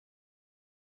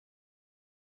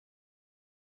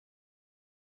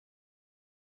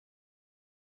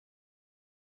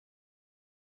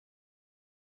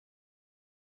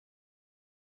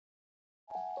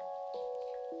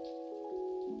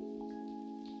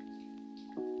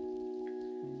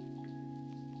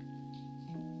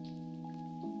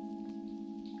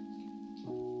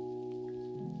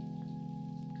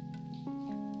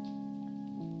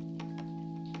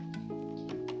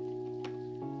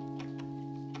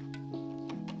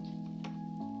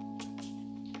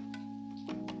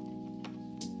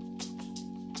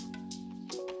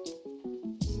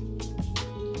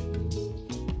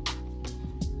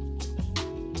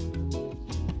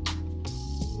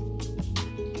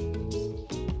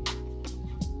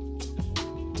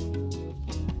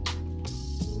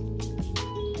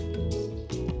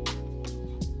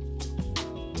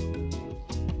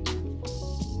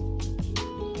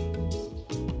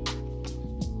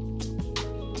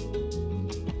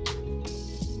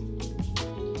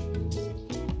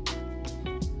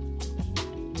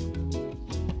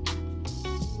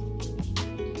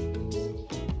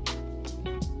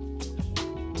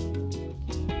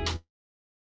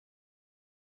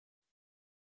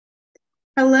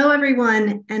Hello,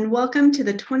 everyone, and welcome to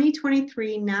the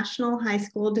 2023 National High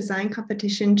School Design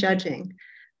Competition Judging.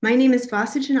 My name is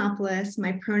Vasa Giannopoulos.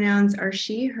 My pronouns are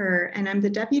she, her, and I'm the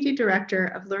Deputy Director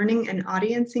of Learning and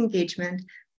Audience Engagement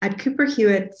at Cooper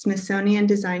Hewitt Smithsonian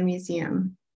Design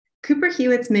Museum. Cooper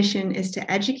Hewitt's mission is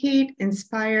to educate,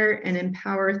 inspire, and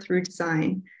empower through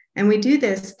design. And we do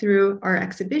this through our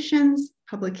exhibitions,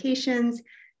 publications,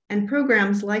 and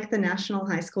programs like the National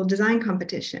High School Design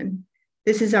Competition.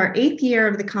 This is our 8th year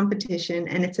of the competition,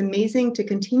 and it's amazing to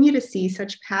continue to see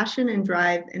such passion and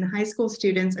drive in high school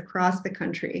students across the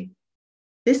country.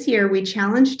 This year, we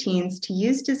challenged teens to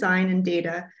use design and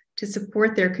data to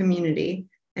support their community,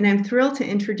 and I'm thrilled to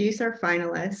introduce our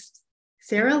finalists,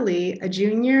 Sarah Lee, a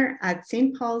junior at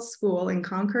St. Paul's School in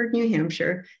Concord, New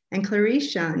Hampshire, and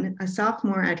Claris Shin, a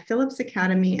sophomore at Phillips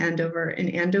Academy, Andover in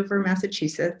Andover,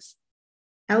 Massachusetts.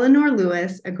 Eleanor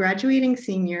Lewis, a graduating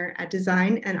senior at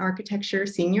Design and Architecture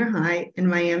Senior High in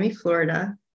Miami,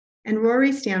 Florida, and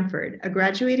Rori Stanford, a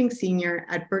graduating senior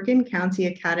at Bergen County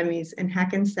Academies in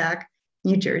Hackensack,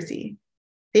 New Jersey.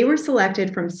 They were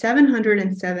selected from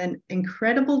 707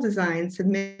 incredible designs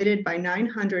submitted by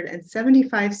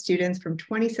 975 students from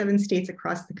 27 states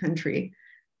across the country.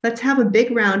 Let's have a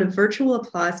big round of virtual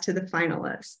applause to the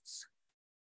finalists.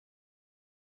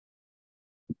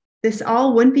 This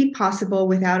all wouldn't be possible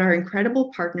without our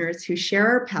incredible partners who share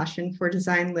our passion for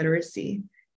design literacy.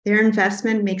 Their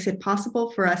investment makes it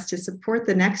possible for us to support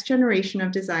the next generation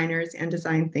of designers and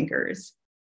design thinkers.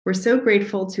 We're so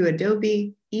grateful to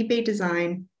Adobe, eBay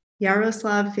Design,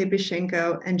 Yaroslav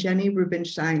Fabyshenko, and Jenny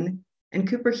Rubinstein, and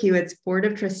Cooper Hewitt's Board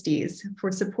of Trustees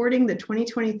for supporting the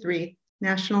 2023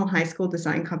 National High School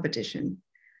Design Competition.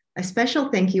 A special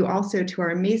thank you also to our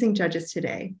amazing judges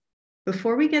today.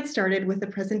 Before we get started with the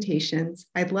presentations,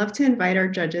 I'd love to invite our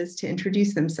judges to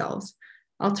introduce themselves.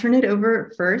 I'll turn it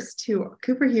over first to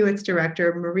Cooper Hewitt's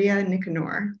director, Maria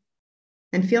Nicanor,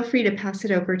 and feel free to pass it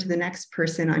over to the next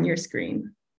person on your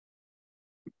screen.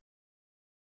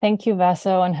 Thank you,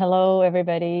 Vaso, and hello,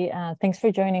 everybody. Thanks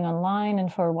for joining online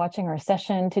and for watching our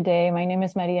session today. My name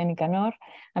is Maria Nicanor.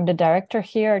 I'm the director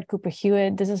here at Cooper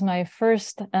Hewitt. This is my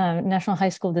first National High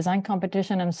School Design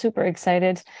Competition. I'm super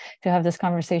excited to have this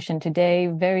conversation today.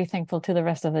 Very thankful to the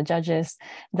rest of the judges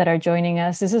that are joining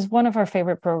us. This is one of our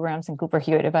favorite programs in Cooper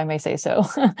Hewitt, if I may say so,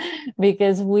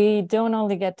 because we don't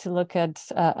only get to look at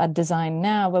design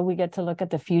now, but we get to look at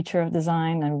the future of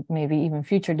design and maybe even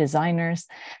future designers.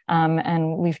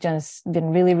 And we've just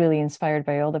been really, really inspired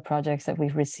by all the projects that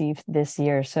we've received this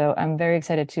year. So I'm very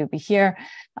excited to be here.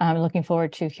 I'm looking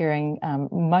forward to hearing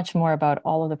much more about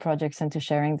all of the projects and to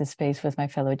sharing the space with my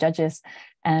fellow judges.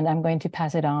 And I'm going to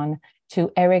pass it on to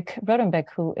Eric Rodenbeck,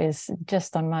 who is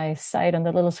just on my side on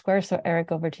the little square. So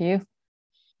Eric, over to you.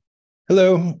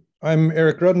 Hello, I'm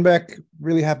Eric Rodenbeck.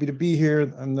 Really happy to be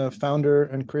here. I'm the founder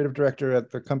and creative director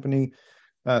at the company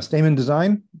Stamen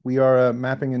Design. We are a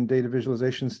mapping and data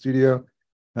visualization studio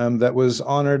that was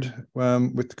honored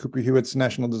with the Cooper Hewitt's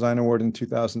National Design Award in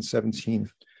 2017.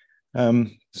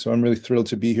 So I'm really thrilled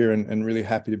to be here and really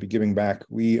happy to be giving back.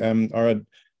 We are a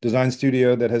design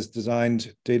studio that has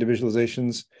designed data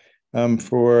visualizations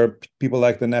for people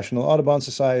like the National Audubon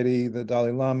Society, the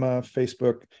Dalai Lama,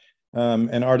 Facebook,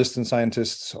 and artists and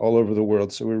scientists all over the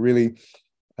world. So we're really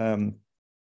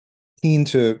keen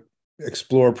to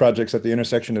explore projects at the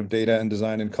intersection of data and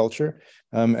design and culture.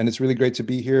 And it's really great to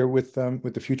be here with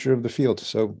the future of the field.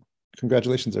 So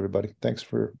congratulations, everybody. Thanks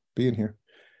for being here.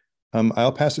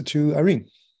 I'll pass it to Irene.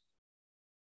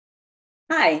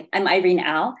 Hi, I'm Irene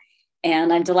Al,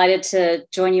 and I'm delighted to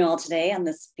join you all today on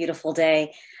this beautiful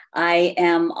day. I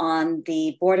am on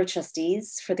the board of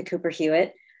trustees for the Cooper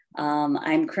Hewitt.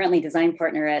 I'm currently design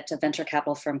partner at a venture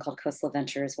capital firm called Khosla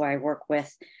Ventures, where I work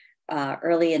with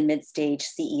early and mid-stage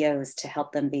CEOs to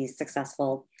help them be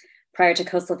successful. Prior to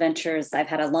Khosla Ventures, I've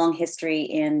had a long history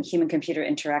in human-computer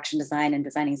interaction design and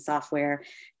designing software,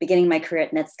 beginning my career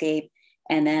at Netscape.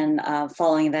 And then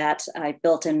following that, I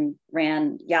built and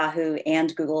ran Yahoo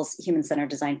and Google's human-centered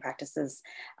design practices,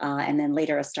 and then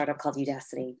later a startup called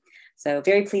Udacity. So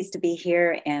very pleased to be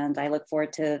here, and I look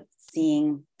forward to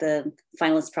seeing the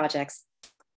finalist projects.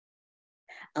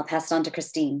 I'll pass it on to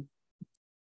Kristine.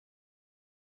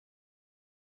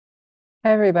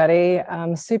 Hi, everybody.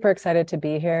 I'm super excited to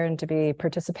be here and to be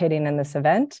participating in this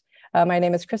event. My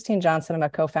name is Kristine Johnson. I'm a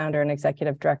co-founder and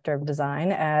executive director of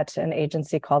design at an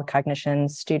agency called Cognition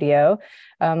Studio.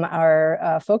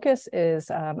 Our focus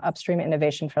is upstream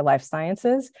innovation for life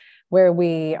sciences, where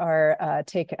we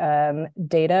take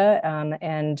data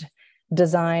and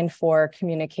design for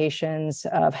communications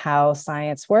of how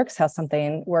science works, how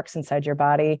something works inside your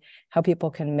body, how people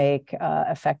can make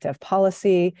effective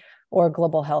policy or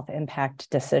global health impact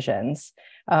decisions.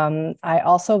 I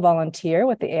also volunteer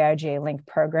with the AIGA Link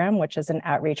program, which is an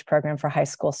outreach program for high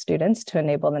school students to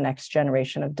enable the next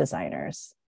generation of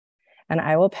designers. And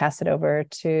I will pass it over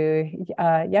to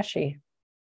Yeshi.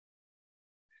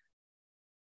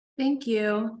 Thank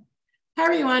you. Hi,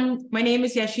 everyone. My name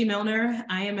is Yeshi Milner.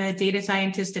 I am a data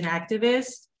scientist and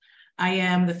activist. I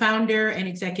am the founder and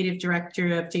executive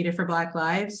director of Data for Black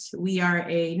Lives. We are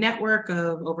a network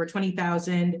of over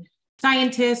 20,000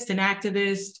 scientists and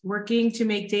activists working to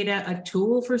make data a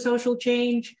tool for social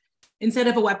change instead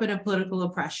of a weapon of political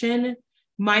oppression.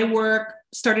 My work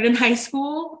started in high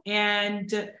school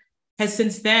and has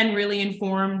since then really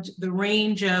informed the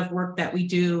range of work that we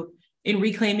do in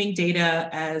reclaiming data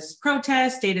as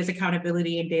protest, data as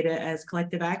accountability, and data as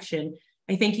collective action.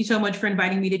 I thank you so much for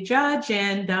inviting me to judge.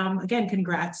 And again,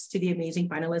 congrats to the amazing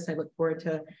finalists. I look forward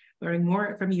to learning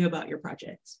more from you about your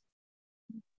projects.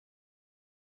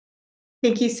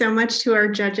 Thank you so much to our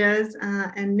judges.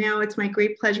 And now it's my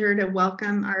great pleasure to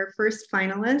welcome our first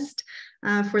finalist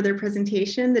for their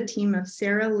presentation, the team of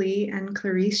Sarah Lee and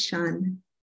Claris Shin.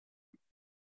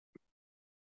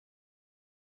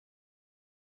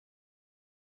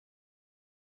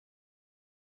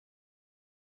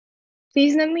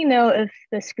 Please let me know if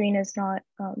the screen is not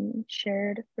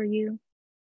shared for you.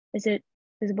 Is it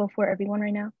visible for everyone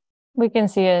right now? We can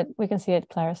see it. We can see it,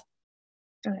 Claris.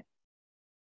 Okay.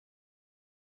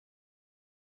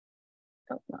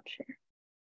 Oh, not share.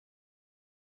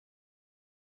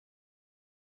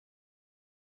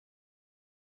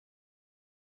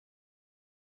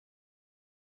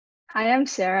 Hi, I'm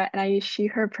Sarah, and I use she,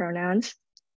 her pronouns.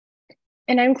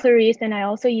 And I'm Claris, and I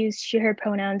also use she, her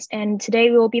pronouns. And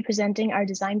today we will be presenting our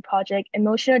design project,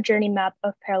 Emotional Journey Map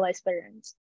of Paralyzed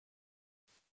Veterans.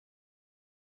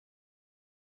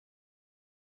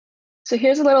 So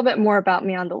here's a little bit more about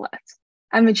me on the left.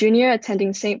 I'm a junior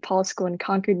attending St. Paul's School in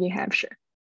Concord, New Hampshire.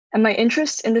 And my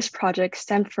interest in this project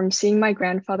stemmed from seeing my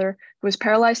grandfather, who was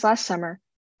paralyzed last summer,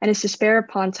 and his despair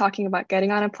upon talking about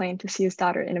getting on a plane to see his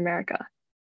daughter in America.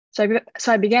 So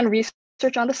I began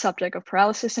research on the subject of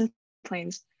paralysis in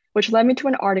planes, which led me to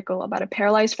an article about a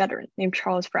paralyzed veteran named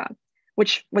Charles Brown,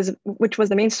 which was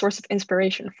the main source of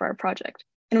inspiration for our project.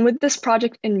 And with this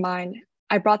project in mind,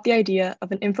 I brought the idea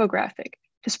of an infographic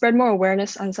to spread more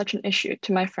awareness on such an issue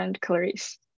to my friend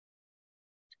Claris.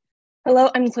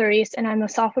 Hello, I'm Claris, and I'm a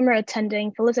sophomore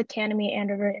attending Phillips Academy,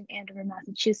 Andover in Andover,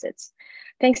 Massachusetts.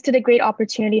 Thanks to the great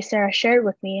opportunity Sarah shared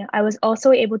with me, I was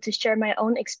also able to share my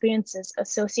own experiences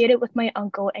associated with my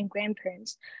uncle and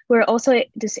grandparents who are also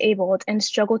disabled and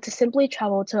struggle to simply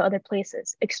travel to other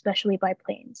places, especially by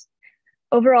planes.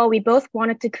 Overall, we both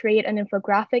wanted to create an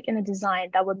infographic and a design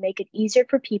that would make it easier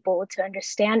for people to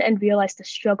understand and realize the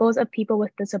struggles of people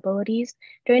with disabilities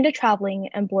during the traveling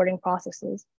and boarding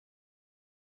processes.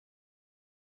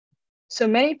 So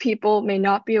many people may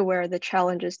not be aware of the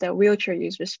challenges that wheelchair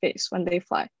users face when they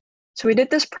fly. So we did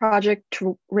this project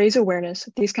to raise awareness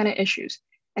of these kind of issues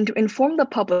and to inform the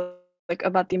public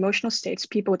about the emotional states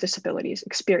people with disabilities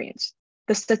experience.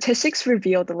 The statistics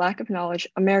reveal the lack of knowledge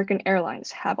American airlines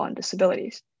have on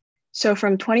disabilities. So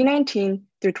from 2019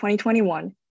 through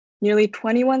 2021, nearly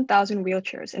 21,000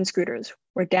 wheelchairs and scooters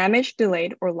were damaged,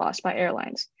 delayed, or lost by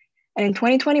airlines. And in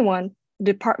 2021,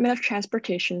 the Department of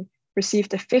Transportation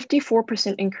received a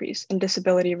 54% increase in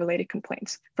disability-related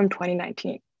complaints from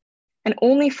 2019. And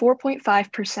only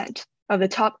 4.5% of the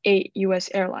top 8 US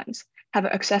airlines have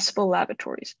accessible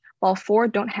lavatories, while 4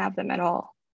 don't have them at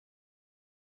all.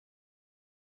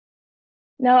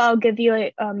 Now I'll give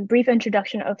you a brief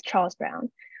introduction of Charles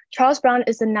Brown. Charles Brown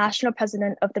is the national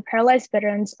president of the Paralyzed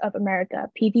Veterans of America,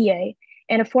 PVA,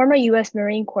 and a former US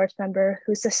Marine Corps member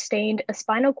who sustained a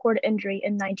spinal cord injury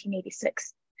in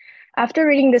 1986. After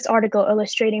reading this article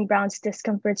illustrating Brown's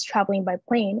discomforts traveling by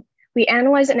plane, we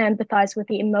analyze and empathize with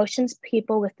the emotions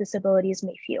people with disabilities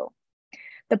may feel.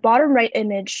 The bottom right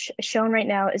image shown right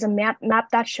now is a map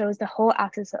that shows the whole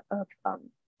axis of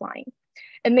flying.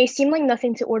 It may seem like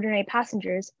nothing to ordinary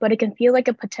passengers, but it can feel like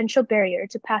a potential barrier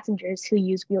to passengers who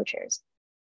use wheelchairs.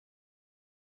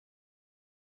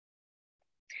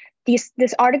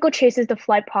 This article traces the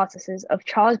flight processes of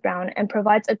Charles Brown and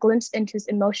provides a glimpse into his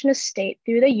emotional state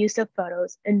through the use of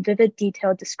photos and vivid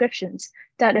detailed descriptions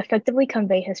that effectively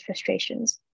convey his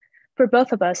frustrations. For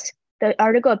both of us, the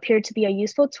article appeared to be a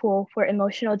useful tool for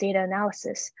emotional data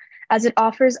analysis, as it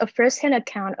offers a firsthand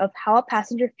account of how a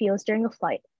passenger feels during a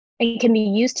flight and can be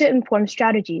used to inform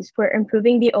strategies for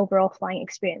improving the overall flying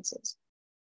experiences.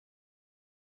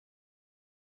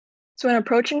 So in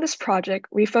approaching this project,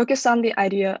 we focused on the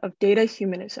idea of data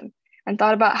humanism and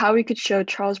thought about how we could show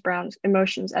Charles Brown's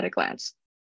emotions at a glance.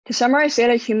 To summarize,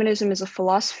 data humanism is a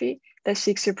philosophy that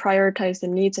seeks to prioritize the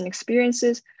needs and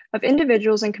experiences of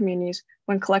individuals and communities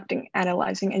when collecting,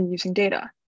 analyzing, and using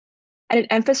data. And it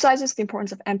emphasizes the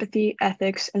importance of empathy,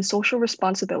 ethics, and social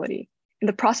responsibility in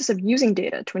the process of using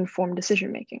data to inform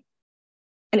decision-making.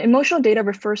 And emotional data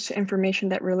refers to information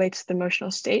that relates to the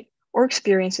emotional state or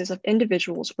experiences of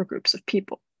individuals or groups of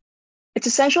people. It's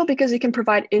essential because it can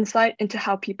provide insight into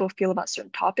how people feel about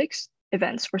certain topics,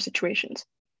 events, or situations.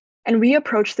 And we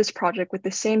approach this project with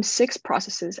the same 6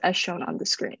 processes as shown on the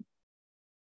screen.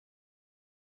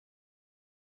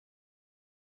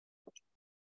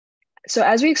 So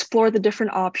as we explored the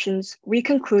different options, we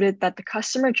concluded that the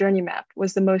customer journey map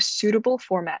was the most suitable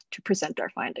format to present our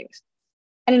findings.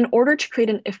 And in order to create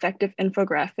an effective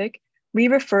infographic, we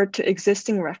referred to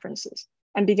existing references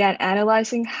and began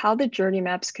analyzing how the journey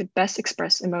maps could best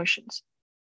express emotions.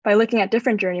 By looking at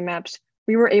different journey maps,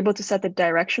 we were able to set the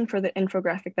direction for the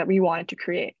infographic that we wanted to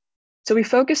create. So we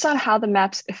focused on how the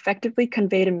maps effectively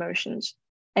conveyed emotions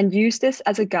and used this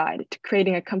as a guide to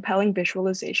creating a compelling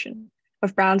visualization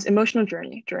of Brown's emotional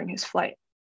journey during his flight.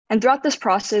 And throughout this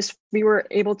process, we were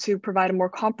able to provide a more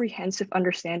comprehensive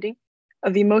understanding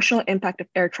of the emotional impact of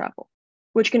air travel,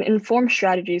 which can inform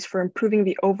strategies for improving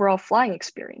the overall flying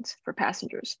experience for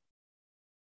passengers.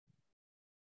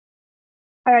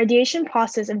 Our ideation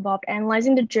process involved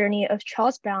analyzing the journey of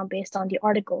Charles Brown based on the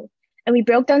article, and we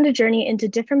broke down the journey into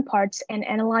different parts and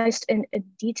analyzed in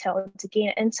detail to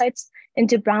gain insights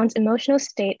into Brown's emotional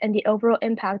state and the overall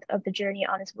impact of the journey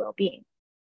on his well-being.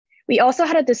 We also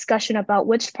had a discussion about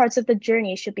which parts of the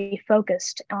journey should be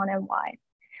focused on and why.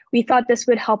 We thought this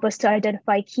would help us to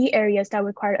identify key areas that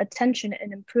require attention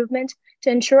and improvement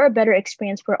to ensure a better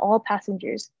experience for all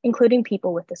passengers, including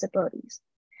people with disabilities.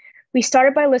 We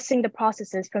started by listing the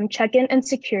processes from check-in and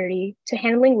security to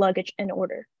handling luggage in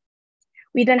order.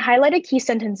 We then highlighted key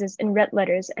sentences in red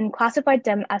letters and classified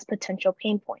them as potential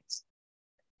pain points.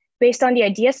 Based on the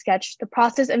idea sketch, the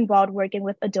process involved working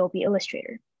with Adobe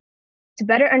Illustrator. To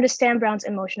better understand Brown's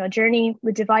emotional journey,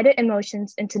 we divided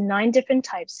emotions into 9 different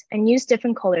types and used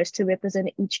different colors to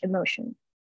represent each emotion.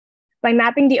 By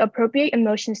mapping the appropriate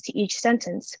emotions to each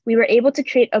sentence, we were able to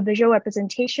create a visual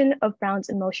representation of Brown's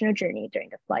emotional journey during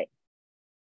the flight.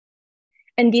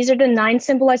 And these are the 9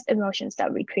 symbolized emotions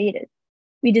that we created.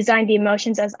 We designed the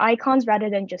emotions as icons rather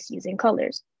than just using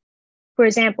colors. For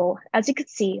example, as you could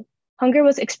see, hunger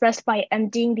was expressed by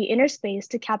emptying the inner space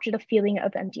to capture the feeling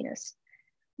of emptiness,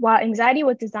 while anxiety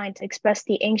was designed to express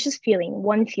the anxious feeling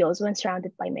one feels when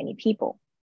surrounded by many people.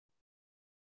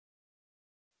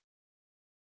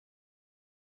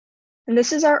 And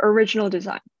this is our original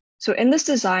design. So in this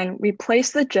design, we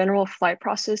place the general flight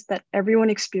process that everyone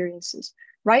experiences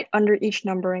right under each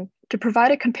numbering to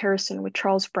provide a comparison with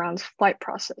Charles Brown's flight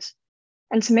process.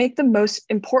 And to make the most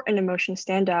important emotion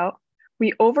stand out,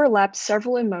 we overlapped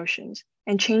several emotions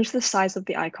and changed the size of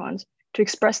the icons to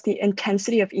express the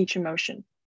intensity of each emotion.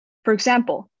 For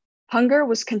example, hunger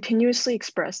was continuously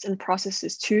expressed in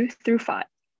processes 2 through 5,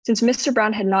 since Mr.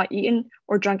 Brown had not eaten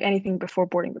or drunk anything before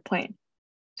boarding the plane.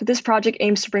 So this project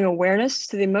aims to bring awareness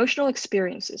to the emotional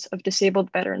experiences of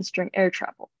disabled veterans during air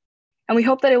travel. And we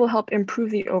hope that it will help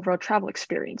improve the overall travel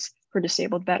experience for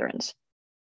disabled veterans.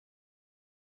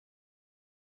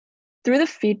 Through the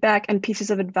feedback and pieces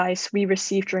of advice we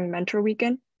received during Mentor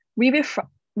Weekend, we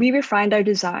refined our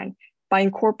design by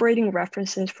incorporating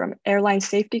references from airline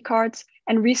safety cards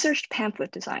and researched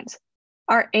pamphlet designs.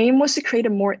 Our aim was to create a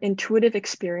more intuitive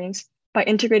experience by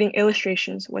integrating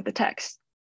illustrations with the text.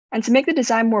 And to make the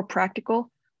design more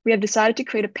practical, we have decided to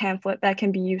create a pamphlet that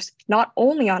can be used not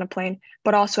only on a plane,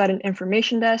 but also at an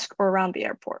information desk or around the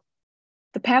airport.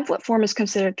 The pamphlet form is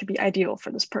considered to be ideal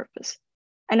for this purpose.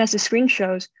 And as the screen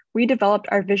shows, we developed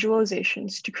our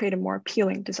visualizations to create a more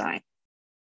appealing design.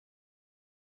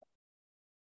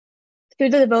 Through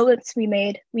the developments we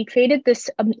made, we created this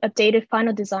updated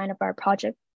final design of our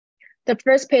project. The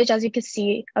first page, as you can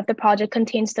see, of the project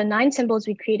contains the 9 symbols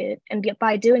we created, and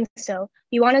by doing so,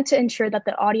 we wanted to ensure that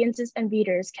the audiences and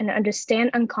readers can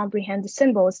understand and comprehend the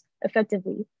symbols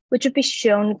effectively, which would be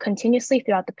shown continuously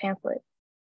throughout the pamphlet.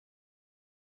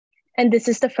 And this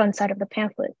is the front side of the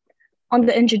pamphlet. On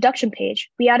the introduction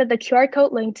page, we added the QR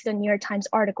code link to the New York Times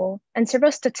article and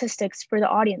several statistics for the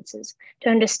audiences to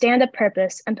understand the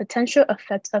purpose and potential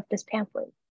effects of this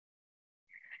pamphlet.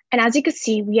 And as you can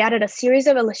see, we added a series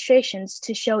of illustrations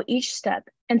to show each step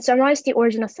and summarize the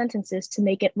original sentences to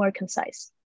make it more concise.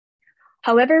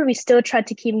 However, we still tried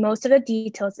to keep most of the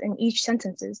details in each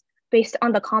sentences based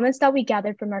on the comments that we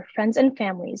gathered from our friends and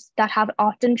families that have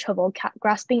often trouble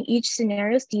grasping each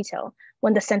scenario's detail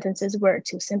when the sentences were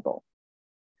too simple.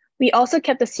 We also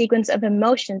kept a sequence of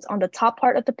emotions on the top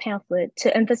part of the pamphlet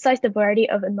to emphasize the variety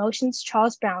of emotions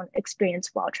Charles Brown experienced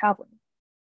while traveling.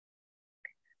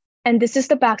 And this is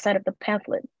the backside of the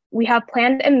pamphlet. We have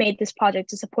planned and made this project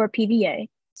to support PVA,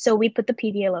 so we put the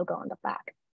PVA logo on the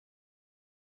back.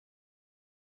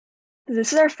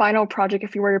 This is our final project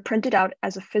if we were to print it out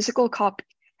as a physical copy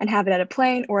and have it at a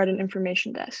plane or at an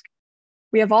information desk.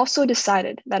 We have also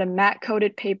decided that a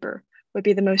matte-coated paper would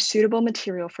be the most suitable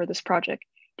material for this project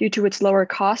due to its lower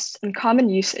costs and common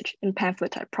usage in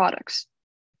pamphlet-type products.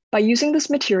 By using this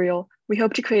material, we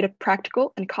hope to create a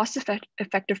practical and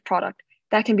cost-effective product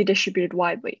that can be distributed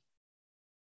widely.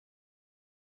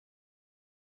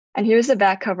 And here's the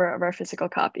back cover of our physical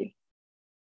copy.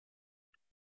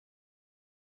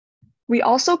 We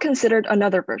also considered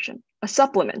another version, a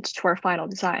supplement to our final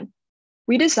design.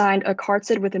 We designed a card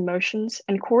set with emotions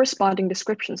and corresponding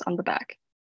descriptions on the back.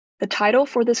 The title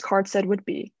for this card set would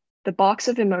be the Box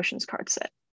of Emotions card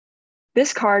set.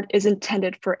 This card is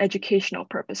intended for educational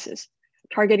purposes,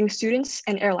 targeting students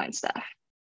and airline staff.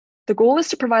 The goal is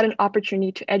to provide an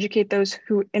opportunity to educate those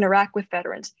who interact with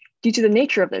veterans due to the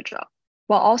nature of their job,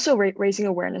 while also raising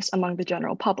awareness among the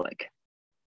general public.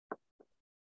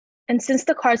 And since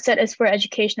the card set is for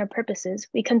educational purposes,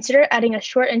 we consider adding a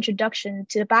short introduction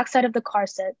to the backside of the card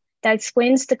set that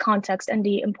explains the context and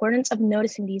the importance of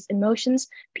noticing these emotions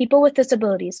people with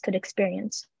disabilities could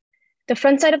experience. The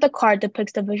front side of the card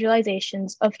depicts the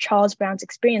visualizations of Charles Brown's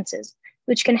experiences,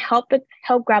 which can help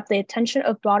grab the attention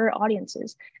of broader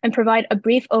audiences and provide a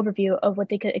brief overview of what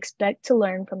they could expect to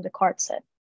learn from the card set.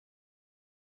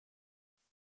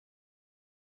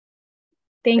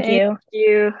 Thank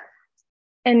you.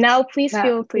 And now please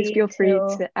feel free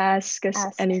to ask us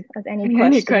any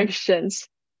questions.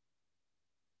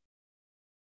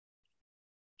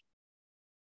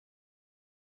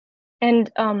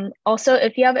 And also,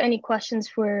 if you have any questions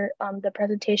for the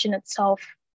presentation itself,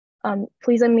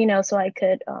 please let me know so I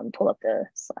could pull up the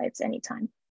slides anytime.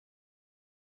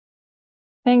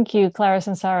 Thank you, Claris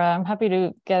and Sarah. I'm happy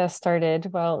to get us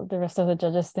started while the rest of the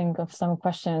judges think of some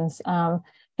questions.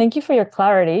 Thank you for your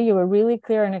clarity. You were really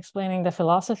clear in explaining the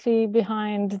philosophy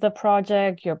behind the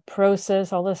project, your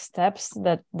process, all the steps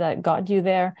that got you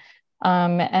there.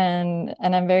 And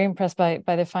I'm very impressed by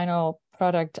the final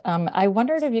product. I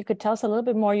wondered if you could tell us a little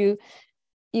bit more. You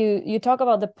talk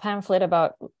about the pamphlet,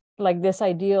 about like this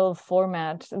ideal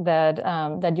format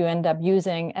that you end up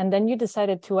using, and then you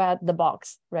decided to add the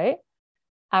box, right?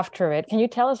 After it. Can you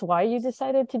tell us why you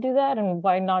decided to do that and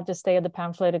why not just stay at the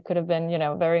pamphlet? It could have been,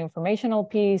 a very informational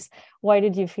piece. Why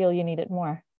did you feel you needed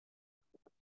more?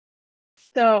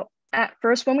 So at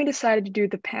first, when we decided to do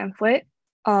the pamphlet,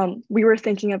 we were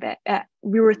thinking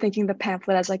the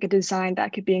pamphlet as like a design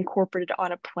that could be incorporated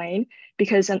on a plane,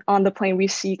 because on the plane we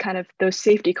see kind of those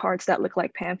safety cards that look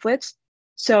like pamphlets.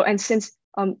 So, and since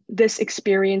this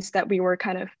experience that we were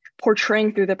kind of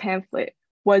portraying through the pamphlet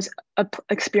was an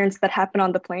experience that happened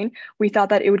on the plane, we thought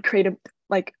that it would create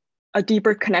a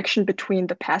deeper connection between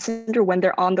the passenger when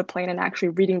they're on the plane and actually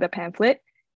reading the pamphlet.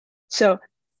 So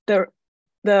the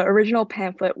original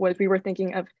pamphlet was, we were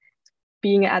thinking of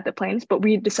being at the planes, but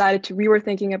we were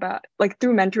thinking about, like,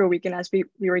 through mentor weekend, as we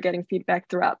were getting feedback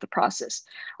throughout the process,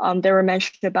 there were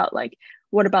mentioned about, like,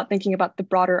 what about thinking about the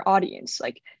broader audience?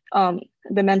 Like,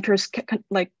 the mentors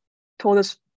told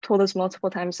us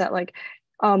multiple times that, like,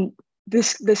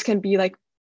 this can be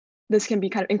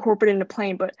kind of incorporated in a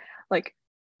plane, but like,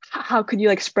 how could you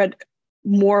like spread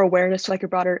more awareness to like a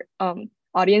broader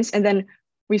audience? And then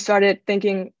we started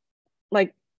thinking,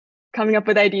 like, coming up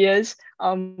with ideas,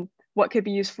 what could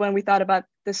be useful, and we thought about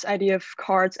this idea of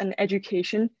cards and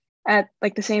education at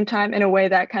like the same time, in a way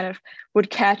that kind of would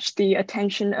catch the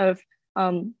attention of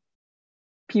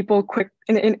people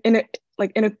in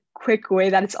a quick way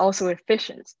that it's also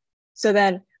efficient. So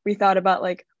then we thought about,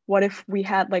 like, what if we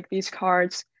had like these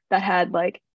cards that had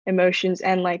like emotions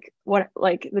and like what,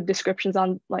 like the descriptions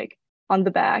on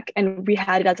the back, and we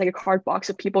had it as like a card box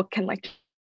so people can like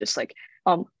just like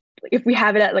if we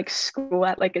have it at like school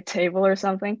at like a table or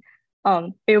something,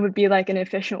 it would be like an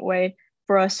efficient way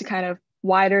for us to kind of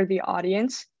wider the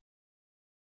audience,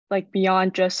 like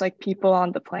beyond just like people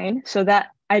on the plane. So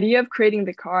that idea of creating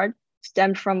the card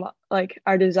stemmed from like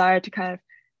our desire to kind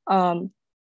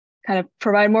of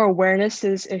provide more awareness to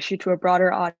this issue to a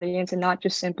broader audience, and not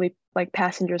just simply like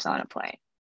passengers on a plane.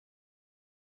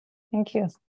 Thank you.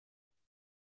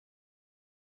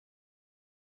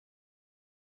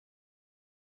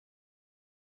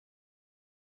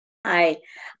 Hi.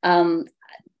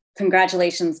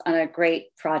 Congratulations on a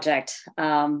great project.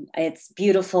 It's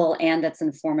beautiful and it's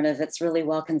informative. It's really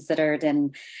well considered.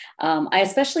 And I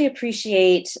especially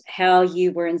appreciate how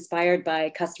you were inspired by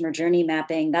customer journey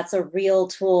mapping. That's a real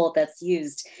tool that's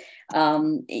used,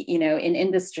 in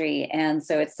industry. And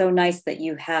so it's so nice that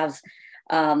you have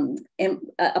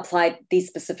applied these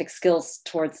specific skills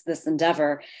towards this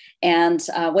endeavor. And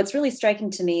what's really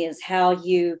striking to me is how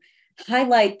you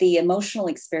highlight the emotional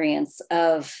experience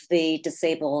of the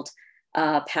disabled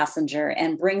passenger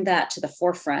and bring that to the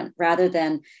forefront rather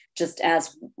than just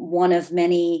as one of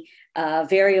many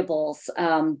variables.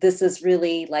 This is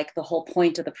really like the whole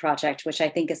point of the project, which I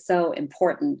think is so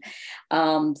important.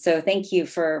 So thank you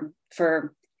for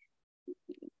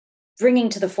bringing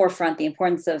to the forefront the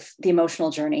importance of the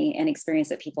emotional journey and experience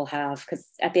that people have, because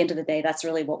at the end of the day, that's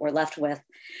really what we're left with.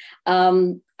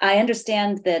 I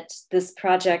understand that this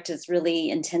project is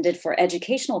really intended for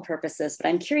educational purposes, but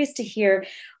I'm curious to hear,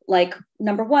 like,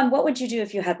 number one, what would you do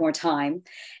if you had more time?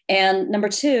 And number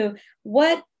two,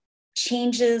 what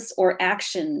changes or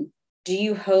action do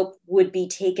you hope would be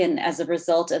taken as a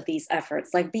result of these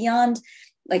efforts, like beyond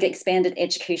like expanded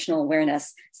educational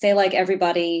awareness, say like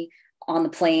everybody on the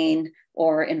plane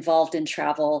or involved in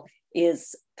travel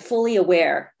is fully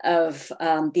aware of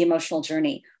the emotional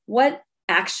journey? What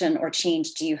action or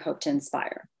change do you hope to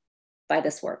inspire by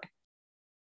this work?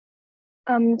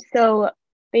 So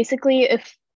basically,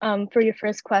 if for your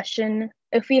first question,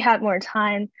 if we had more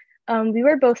time, we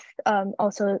were both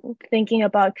also thinking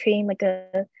about creating like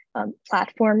a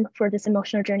platform for this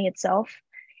emotional journey itself.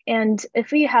 And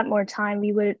if we had more time,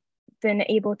 we would have been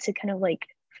able to kind of like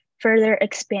further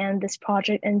expand this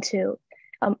project into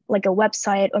like a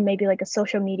website or maybe like a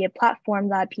social media platform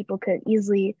that people could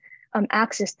easily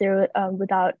access through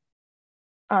without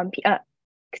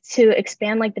to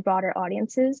expand like the broader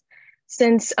audiences,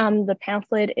 since the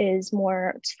pamphlet is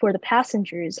more for the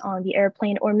passengers on the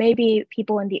airplane or maybe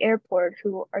people in the airport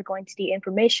who are going to the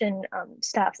information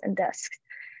staffs and desks.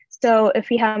 So if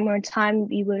we had more time,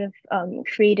 we would have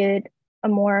created a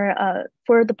more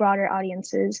for the broader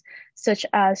audiences, such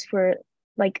as for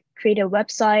like create a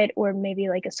website or maybe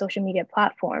like a social media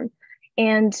platform.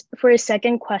 And for a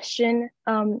second question,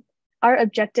 our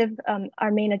objective,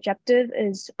 our main objective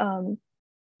is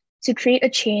to create a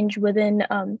change within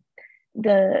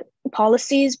the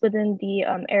policies within the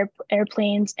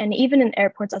airplanes and even in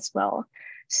airports as well.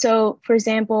 So for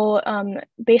example,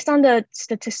 based on the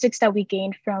statistics that we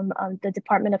gained from the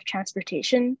Department of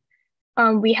Transportation,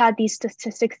 we had these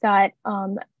statistics that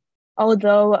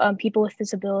although people with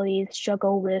disabilities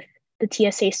struggle with the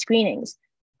TSA screenings,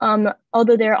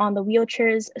 although they're on the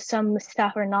wheelchairs, some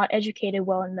staff are not educated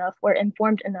well enough or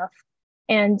informed enough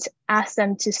and ask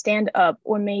them to stand up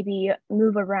or maybe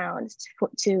move around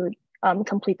to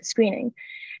complete the screening.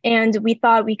 And we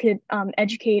thought we could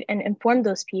educate and inform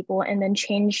those people and then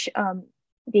change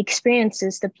the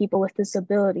experiences that people with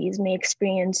disabilities may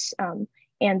experience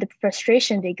and the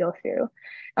frustration they go through,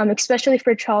 especially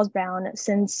for Charles Brown,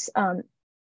 since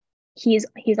he's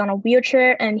on a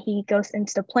wheelchair and he goes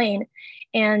into the plane,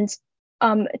 and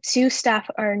 2 staff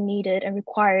are needed and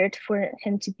required for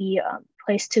him to be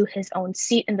placed to his own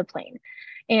seat in the plane.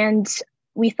 And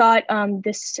we thought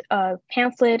this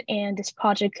pamphlet and this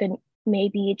project could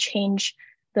maybe change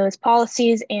those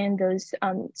policies and those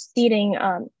seating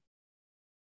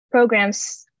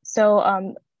programs,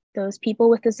 so those people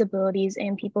with disabilities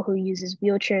and people who uses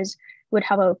wheelchairs would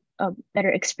have a better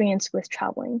experience with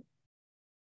traveling.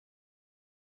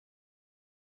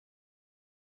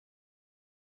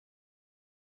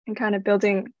 And kind of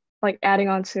building, like adding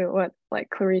on to what like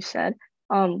Claris said,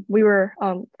 we were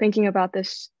thinking about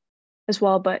this as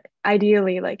well, but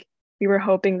ideally, like we were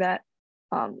hoping that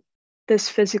this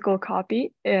physical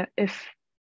copy, if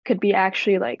could be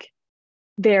actually like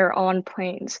there on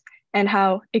planes, and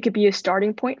how it could be a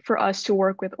starting point for us to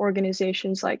work with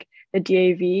organizations like the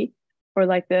DAV or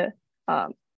like the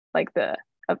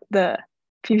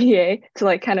PVA to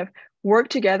like kind of work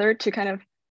together to kind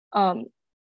of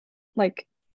like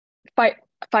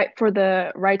fight for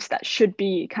the rights that should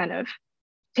be kind of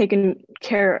taken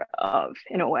care of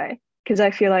in a way. Because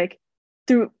I feel like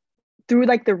through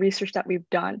like the research that we've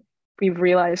done, we've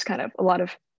realized kind of a lot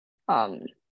of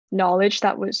knowledge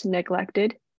that was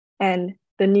neglected and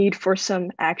the need for some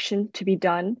action to be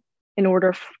done in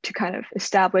order to kind of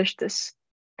establish this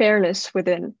fairness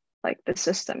within like the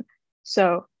system.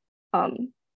 So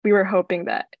we were hoping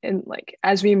that in like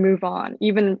as we move on,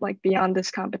 even like beyond this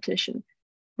competition,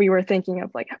 we were thinking of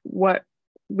like what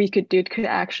we could do could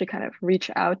actually kind of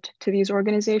reach out to these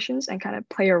organizations and kind of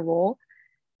play a role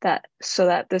that so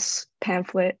that this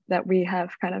pamphlet that we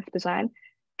have kind of designed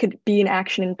could be in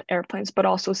action in airplanes, but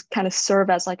also kind of serve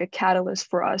as like a catalyst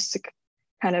for us to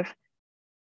kind of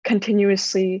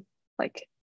continuously like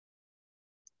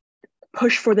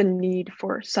push for the need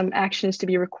for some actions to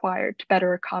be required to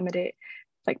better accommodate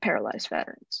like paralyzed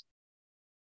veterans.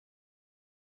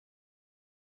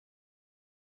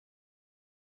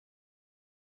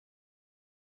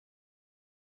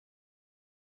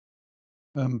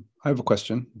 I have a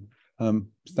question.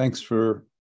 Thanks for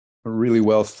a really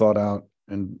well thought out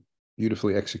and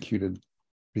beautifully executed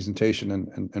presentation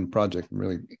and project. I'm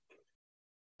really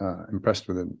impressed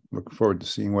with it. Looking forward to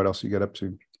seeing what else you get up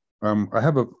to. I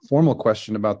have a formal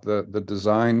question about the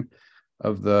design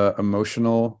of the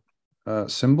emotional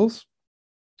symbols.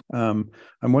 I'm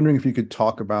wondering if you could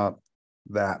talk about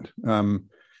that,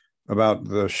 about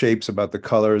the shapes, about the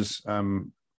colors,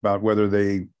 about whether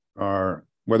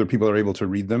people are able to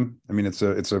read them. I mean, it's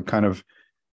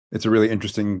a really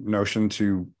interesting notion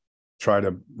to try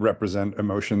to represent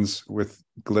emotions with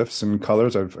glyphs and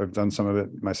colors. I've done some of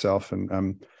it myself,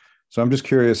 and so I'm just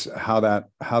curious how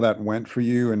that went for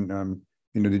you, and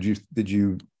did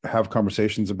you have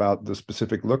conversations about the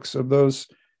specific looks of those?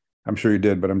 I'm sure you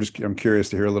did, but I'm curious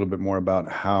to hear a little bit more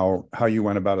about how you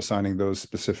went about assigning those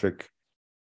specific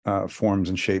forms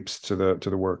and shapes to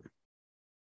the work.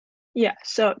 Yeah,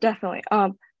 so definitely.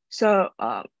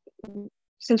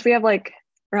 Since we have like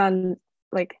around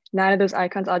like 9 of those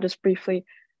icons, I'll just briefly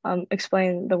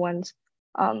explain the ones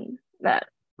that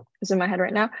is in my head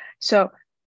right now. So,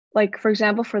 like for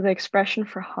example, for the expression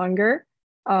for hunger,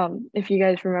 if you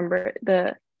guys remember,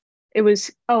 I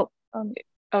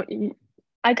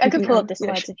could pull up the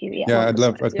slides if you. Yeah, I'd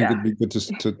love. I think it'd be good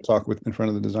to talk with in front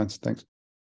of the designs. Thanks.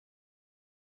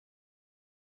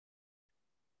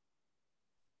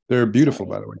 They're beautiful,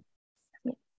 by the way.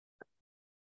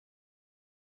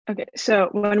 Okay, so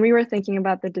when we were thinking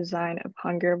about the design of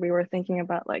hunger, we were thinking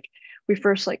about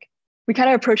we kind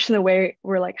of approached in the way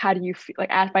we're like, how do you feel? Like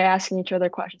by asking each other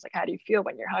questions, like, how do you feel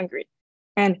when you're hungry?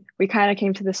 And we kind of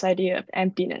came to this idea of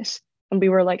emptiness, and we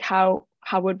were like, how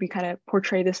would we kind of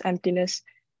portray this emptiness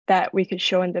that we could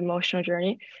show in the emotional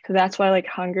journey? So that's why like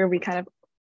hunger, we kind of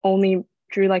only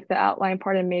drew like the outline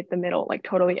part and made the middle like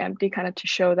totally empty, kind of to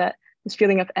show that this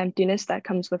feeling of emptiness that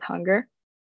comes with hunger.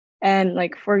 And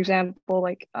like, for example,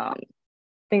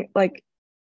 think like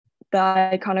the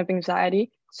icon of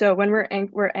anxiety. So when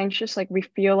we're anxious, like we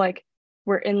feel like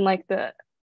we're in like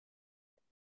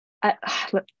I'm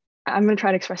gonna try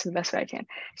to express it the best way I can.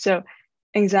 So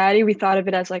anxiety, we thought of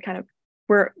it as like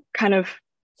we're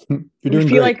we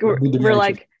feel like we're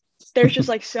like there's just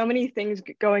like so many things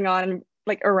going on and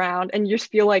like around, and you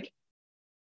just feel like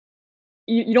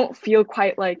you don't feel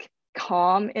quite like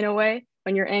calm in a way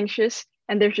when you're anxious,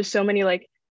 and there's just so many like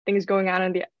things going on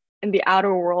in the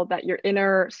outer world that your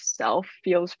inner self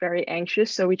feels very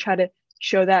anxious. So we try to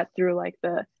show that through like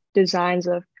the designs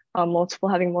of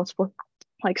having multiple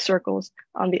like circles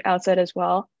on the outside as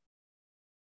well.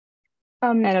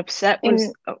 And upset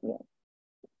was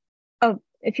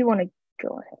if you want to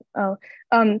go ahead.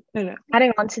 No.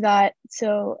 Adding on to that,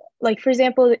 so like for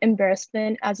example,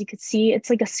 embarrassment, as you could see, it's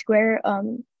like a square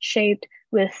shaped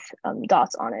with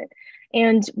dots on it.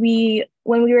 And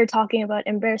when we were talking about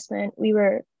embarrassment, we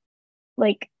were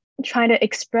like trying to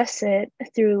express it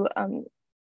through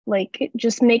like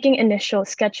just making initial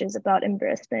sketches about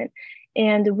embarrassment.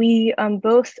 And we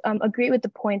both agree with the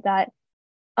point that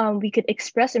we could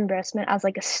express embarrassment as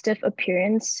like a stiff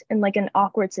appearance in like an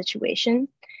awkward situation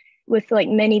with like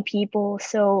many people.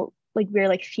 So like we're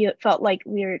like felt like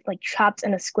we're like trapped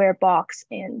in a square box,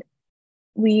 and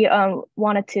we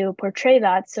wanted to portray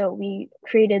that. So we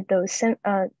created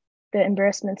the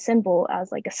embarrassment symbol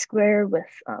as like a square with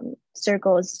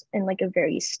circles in like a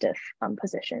very stiff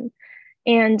position.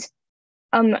 And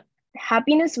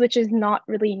happiness, which is not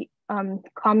really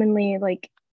commonly like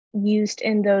used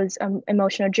in those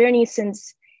emotional journeys,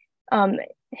 since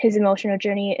his emotional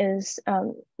journey is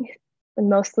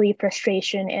mostly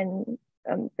frustration and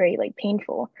very like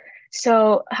painful.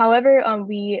 So however,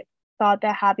 we thought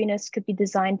that happiness could be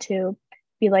designed to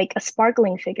be like a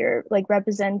sparkling figure, like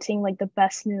representing like the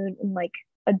best mood in like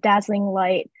a dazzling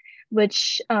light,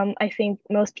 which I think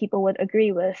most people would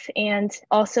agree with. And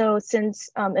also, since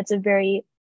it's a very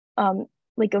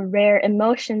like a rare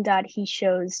emotion that he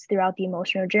shows throughout the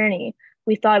emotional journey,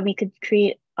 we thought we could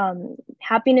create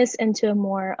happiness into a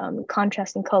more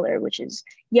contrasting color, which is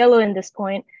yellow in this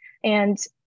point. And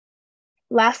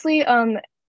lastly,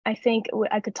 I think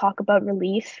I could talk about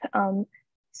relief,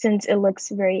 since it looks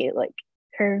very like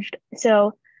curved.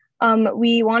 So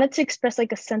we wanted to express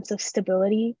like a sense of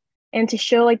stability and to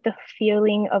show like the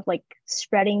feeling of like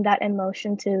spreading that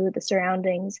emotion to the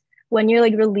surroundings. when you're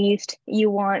like released, you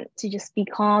want to just be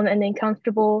calm and then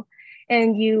comfortable,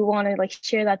 and you want to like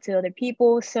share that to other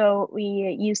people. So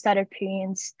we use that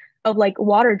appearance of like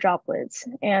water droplets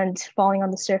and falling on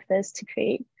the surface to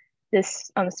create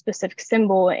this specific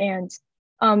symbol. And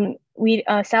we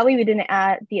sadly we didn't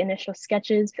add the initial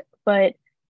sketches, but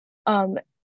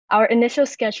our initial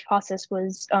sketch process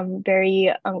was very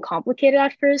complicated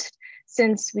at first,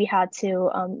 since we had to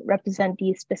represent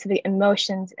these specific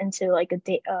emotions into like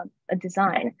a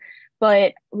design.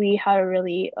 But we had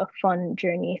a fun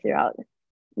journey throughout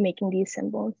making these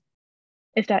symbols,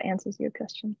 if that answers your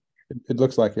question. It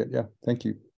looks like it, yeah. Thank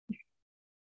you.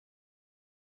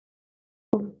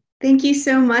 Thank you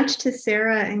so much to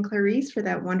Sarah and Claris for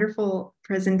that wonderful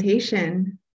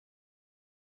presentation.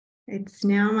 It's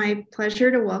now my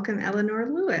pleasure to welcome Eleanor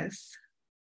Lewis.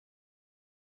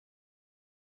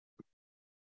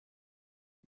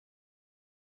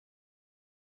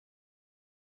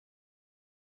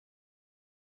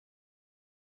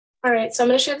 All right, so I'm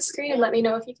going to share the screen and let me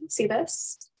know if you can see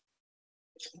this.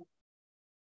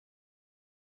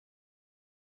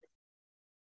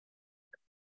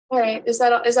 All right, is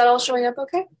that all showing up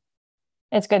okay?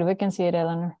 It's good. We can see it,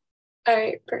 Eleanor. All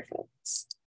right, perfect.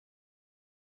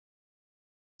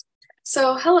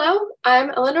 So hello, I'm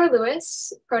Eleanor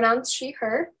Lewis, pronouns she,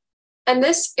 her, and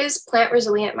this is Plant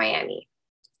Resilient Miami.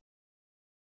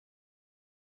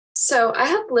 So I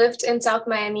have lived in South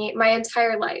Miami my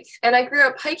entire life, and I grew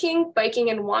up hiking, biking,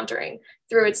 and wandering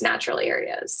through its natural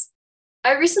areas.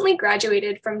 I recently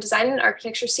graduated from Design and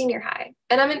Architecture Senior High,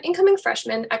 and I'm an incoming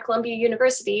freshman at Columbia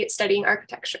University studying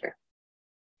architecture.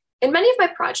 In many of my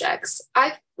projects,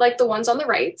 like the ones on the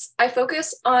right, I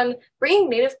focus on bringing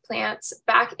native plants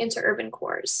back into urban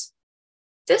cores.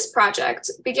 This project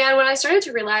began when I started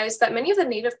to realize that many of the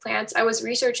native plants I was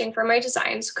researching for my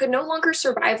designs could no longer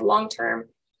survive long-term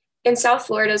in South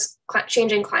Florida's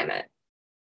changing climate.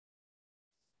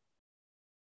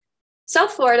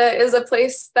 South Florida is a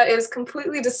place that is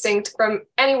completely distinct from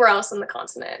anywhere else on the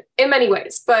continent in many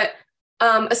ways, but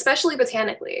especially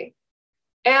botanically.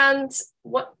 It's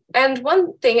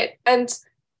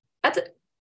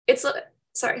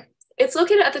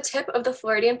located at the tip of the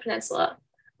Floridian Peninsula,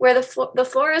 where the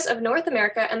floras of North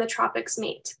America and the tropics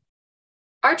meet.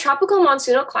 Our tropical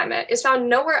monsoonal climate is found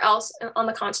nowhere else on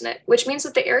the continent, which means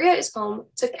that the area is home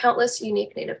to countless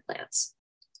unique native plants.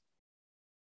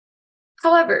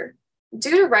 However,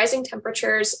 due to rising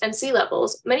temperatures and sea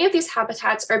levels, many of these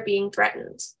habitats are being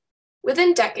threatened.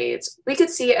 Within decades, we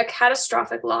could see a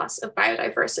catastrophic loss of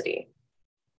biodiversity.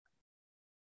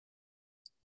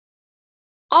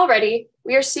 Already,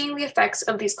 we are seeing the effects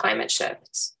of these climate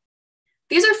shifts.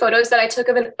 These are photos that I took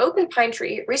of an open pine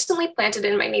tree recently planted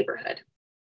in my neighborhood.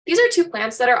 These are two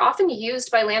plants that are often used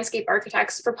by landscape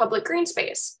architects for public green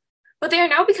space, but they are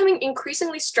now becoming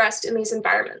increasingly stressed in these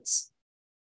environments.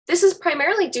 This is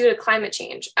primarily due to climate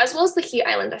change, as well as the heat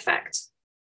island effect.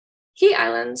 Heat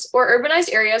islands, or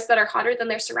urbanized areas that are hotter than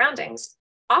their surroundings,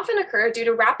 often occur due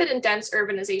to rapid and dense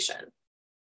urbanization.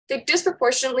 They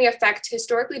disproportionately affect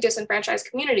historically disenfranchised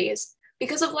communities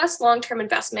because of less long-term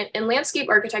investment in landscape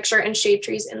architecture and shade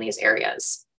trees in these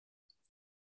areas.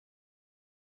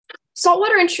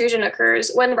 Saltwater intrusion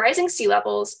occurs when rising sea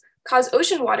levels cause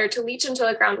ocean water to leach into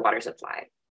the groundwater supply,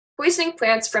 poisoning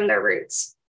plants from their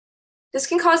roots. This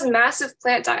can cause massive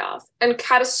plant die-off and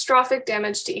catastrophic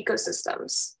damage to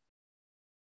ecosystems.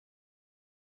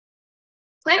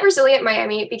 Plant Resilient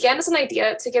Miami began as an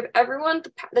idea to give everyone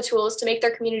the tools to make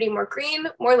their community more green,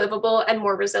 more livable, and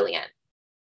more resilient.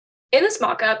 In this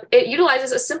mock-up, it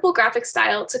utilizes a simple graphic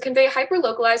style to convey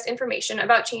hyper-localized information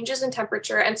about changes in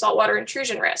temperature and saltwater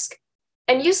intrusion risk,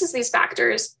 and uses these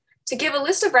factors to give a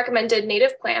list of recommended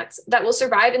native plants that will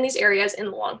survive in these areas in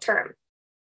the long term.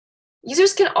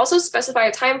 Users can also specify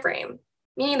a time frame,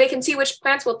 meaning they can see which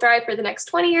plants will thrive for the next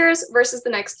 20 years versus the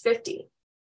next 50.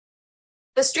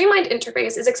 The streamlined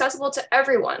interface is accessible to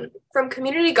everyone, from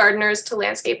community gardeners to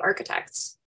landscape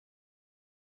architects.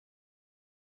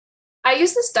 I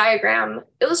use this diagram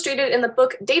illustrated in the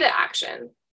book Data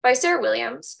Action by Sarah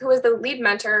Williams, who is the lead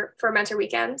mentor for Mentor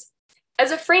Weekend,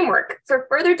 as a framework for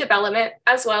further development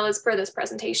as well as for this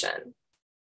presentation.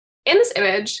 In this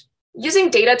image, using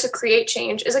data to create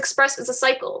change is expressed as a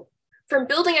cycle, from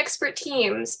building expert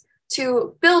teams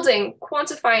to building,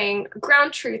 quantifying,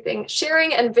 ground truthing,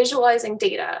 sharing and visualizing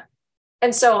data,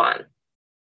 and so on.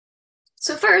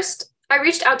 So first, I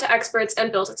reached out to experts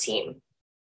and built a team.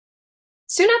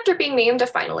 Soon after being named a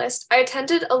finalist, I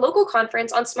attended a local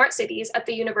conference on smart cities at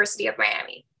the University of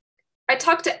Miami. I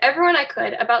talked to everyone I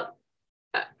could about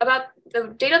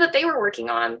the data that they were working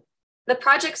on, the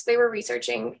projects they were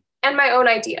researching, and my own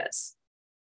ideas.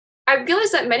 I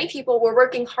realized that many people were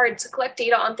working hard to collect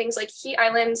data on things like heat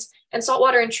islands and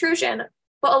saltwater intrusion,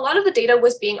 but a lot of the data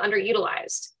was being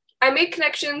underutilized. I made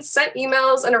connections, sent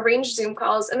emails, and arranged Zoom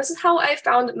calls, and this is how I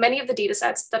found many of the data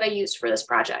sets that I used for this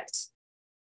project.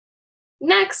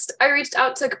 Next, I reached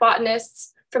out to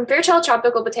botanists from Fairchild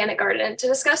Tropical Botanic Garden to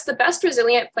discuss the best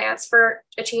resilient plants for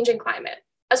a changing climate,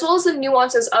 as well as the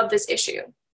nuances of this issue.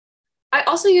 I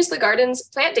also used the garden's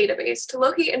plant database to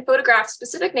locate and photograph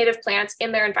specific native plants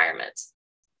in their environment.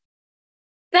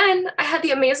 Then I had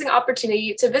the amazing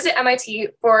opportunity to visit MIT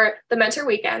for the mentor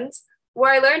weekends,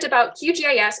 where I learned about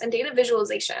QGIS and data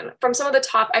visualization from some of the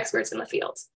top experts in the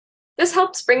field. This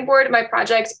helped springboard my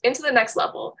project into the next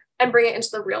level and bring it into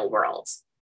the real world.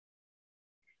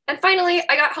 And finally,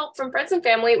 I got help from friends and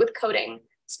family with coding,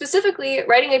 specifically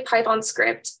writing a Python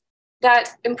script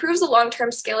that improves the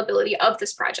long-term scalability of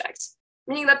this project,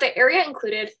 meaning that the area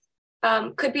included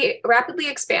could be rapidly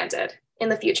expanded in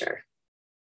the future.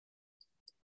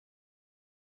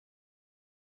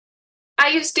 I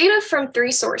used data from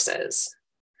 3 sources.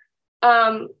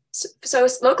 So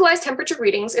localized temperature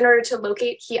readings in order to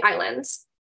locate heat islands,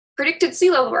 predicted sea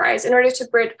level rise in order to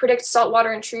predict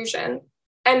saltwater intrusion,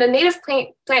 and a native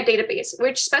plant database,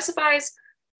 which specifies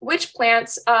which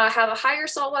plants have a higher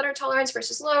saltwater tolerance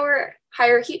versus lower,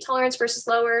 higher heat tolerance versus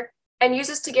lower, and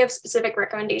uses to give specific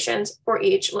recommendations for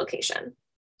each location.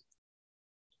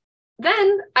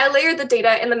 Then I layered the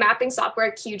data in the mapping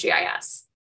software QGIS.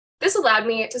 This allowed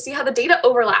me to see how the data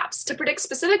overlaps to predict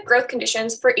specific growth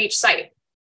conditions for each site.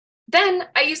 Then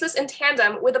I used this in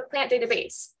tandem with a plant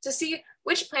database to see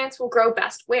which plants will grow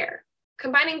best where,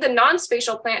 combining the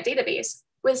non-spatial plant database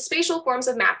with spatial forms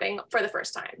of mapping for the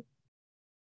first time.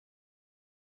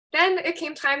 Then it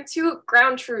came time to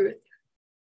ground truth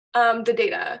the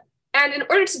data. And in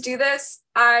order to do this,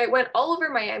 I went all over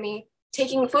Miami,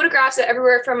 taking photographs of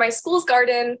everywhere from my school's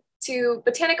garden to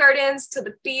botanic gardens, to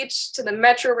the beach, to the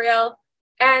metro rail.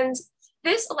 And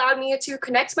this allowed me to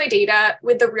connect my data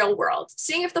with the real world,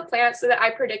 seeing if the plants that I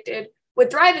predicted would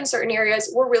thrive in certain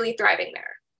areas were really thriving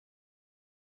there.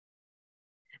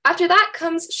 After that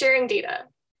comes sharing data.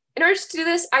 In order to do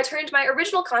this, I turned my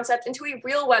original concept into a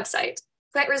real website,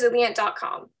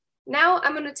 plantresilient.com. Now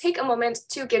I'm going to take a moment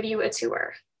to give you a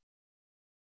tour.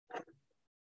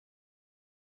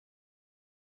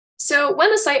 So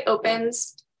when the site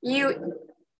opens, I'm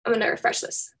going to refresh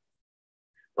this.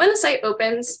 When the site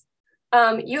opens,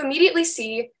 you immediately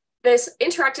see this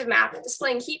interactive map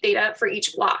displaying heat data for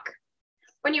each block.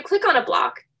 When you click on a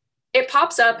block, it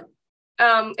pops up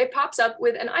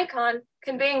with an icon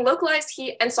conveying localized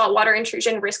heat and saltwater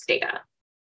intrusion risk data.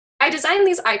 I designed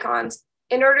these icons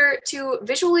in order to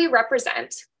visually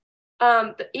represent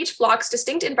each block's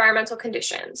distinct environmental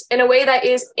conditions in a way that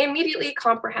is immediately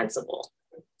comprehensible.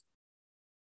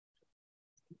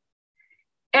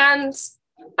 And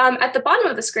at the bottom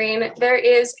of the screen, there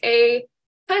is a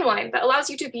timeline that allows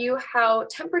you to view how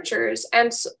temperatures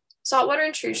and saltwater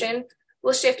intrusion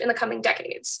will shift in the coming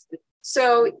decades.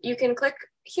 So you can click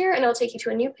here and it'll take you to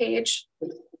a new page.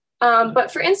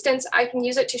 But for instance, I can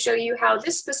use it to show you how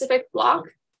this specific block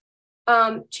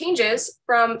changes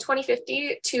from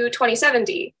 2050 to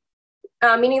 2070,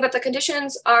 meaning that the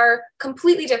conditions are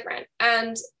completely different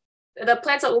and the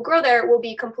plants that will grow there will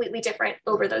be completely different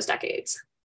over those decades.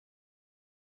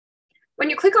 When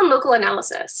you click on local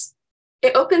analysis,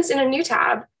 it opens in a new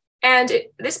tab, and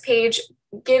this page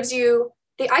gives you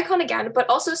the icon again, but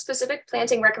also specific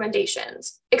planting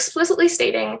recommendations, explicitly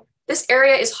stating this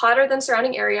area is hotter than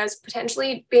surrounding areas,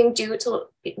 potentially being due to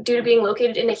being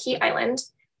located in a heat island.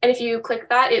 And if you click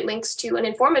that, it links to an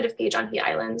informative page on heat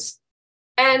islands,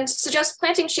 and suggests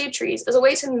planting shade trees as a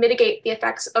way to mitigate the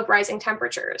effects of rising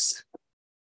temperatures.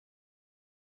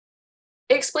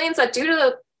 It explains that due to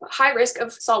the high risk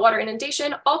of saltwater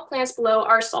inundation, all plants below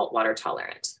are saltwater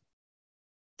tolerant.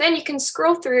 Then you can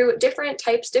scroll through different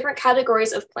types, different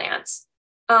categories of plants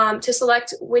to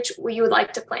select which you would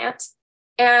like to plant.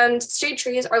 And shade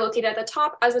trees are located at the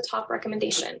top as a top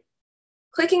recommendation.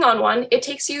 Clicking on one, it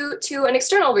takes you to an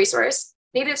external resource,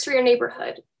 Natives for Your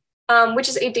Neighborhood, which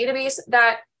is a database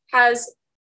that has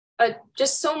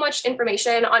just so much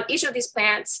information on each of these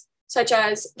plants, such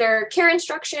as their care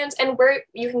instructions and where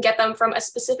you can get them from a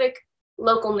specific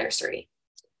local nursery.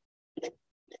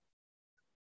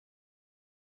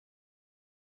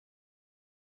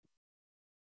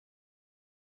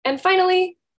 And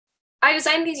finally, I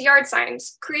designed these yard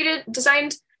signs,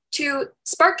 designed to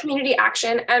spark community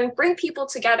action and bring people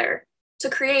together to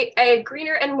create a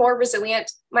greener and more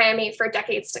resilient Miami for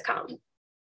decades to come.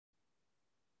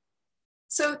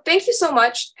 So thank you so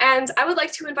much. And I would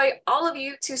like to invite all of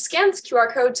you to scan this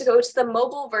QR code to go to the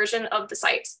mobile version of the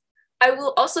site. I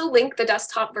will also link the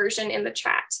desktop version in the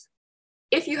chat.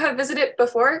 If you have visited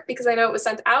before, because I know it was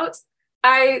sent out,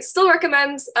 I still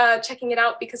recommend checking it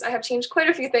out because I have changed quite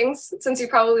a few things since you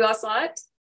probably last saw it.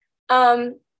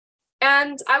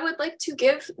 And I would like to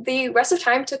give the rest of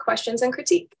time to questions and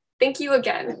critique. Thank you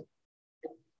again.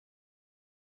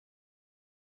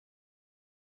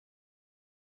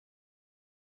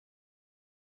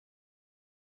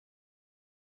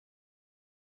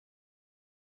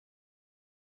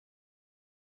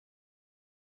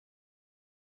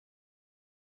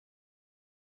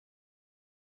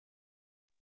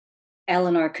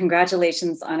 Eleanor,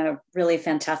 congratulations on a really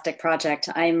fantastic project.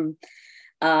 I'm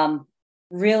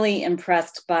really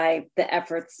impressed by the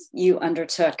efforts you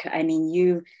undertook. I mean,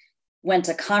 you went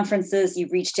to conferences, you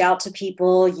reached out to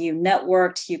people, you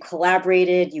networked, you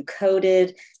collaborated, you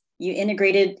coded, you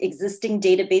integrated existing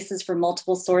databases for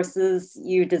multiple sources,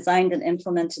 you designed and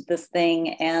implemented this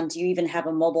thing, and you even have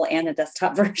a mobile and a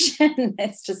desktop version.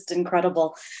 It's just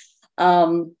incredible.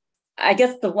 I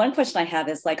guess the one question I have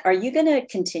is like, are you going to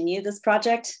continue this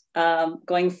project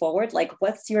going forward? Like,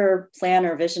 what's your plan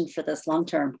or vision for this long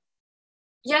term?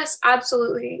 Yes,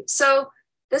 absolutely. So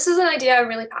this is an idea I'm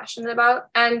really passionate about.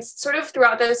 And sort of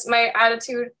throughout this, my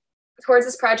attitude towards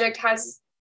this project has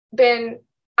been,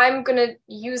 I'm going to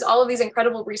use all of these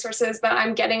incredible resources that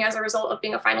I'm getting as a result of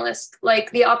being a finalist,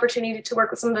 like the opportunity to work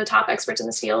with some of the top experts in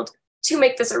this field to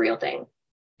make this a real thing.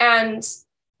 And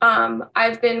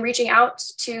I've been reaching out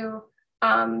to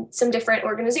some different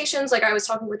organizations, like I was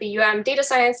talking with the data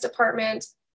science department,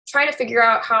 trying to figure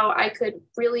out how I could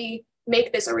really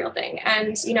make this a real thing.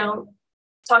 And, you know,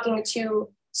 talking to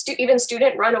even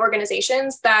student-run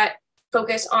organizations that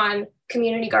focus on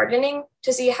community gardening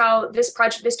to see how this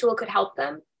tool could help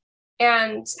them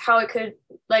and how it could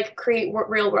like create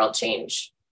real world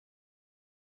change.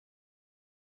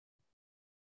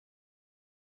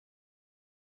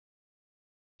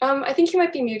 I think you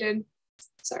might be muted.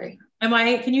 Sorry.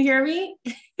 Can you hear me?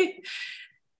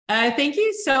 Thank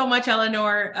you so much,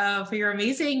 Eleanor, for your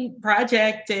amazing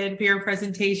project and for your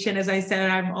presentation. As I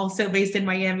said, I'm also based in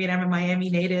Miami and I'm a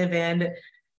Miami native. And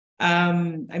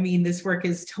I mean, this work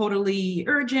is totally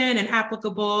urgent and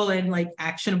applicable and like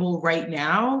actionable right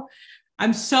now.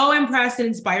 I'm so impressed and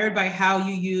inspired by how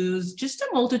you use just a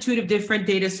multitude of different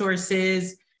data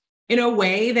sources in a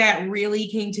way that really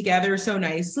came together so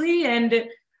nicely. And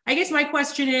I guess my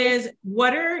question is,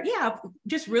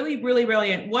 just really, really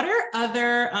brilliant. What are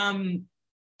other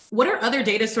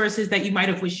data sources that you might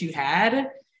have wished you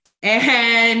had?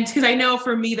 And because I know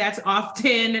for me, that's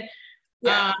often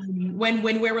when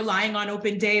we're relying on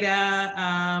open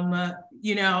data,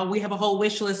 you know, we have a whole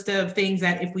wish list of things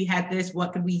that if we had this,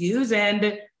 what could we use?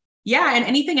 And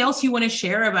anything else you want to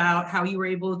share about how you were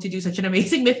able to do such an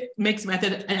amazing mixed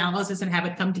method analysis and have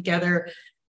it come together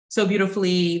so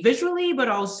beautifully visually, but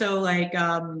also like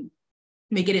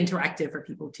make it interactive for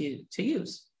people to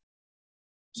use.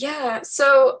 Yeah,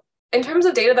 so in terms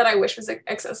of data that I wish was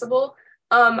accessible,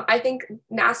 I think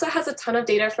NASA has a ton of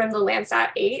data from the Landsat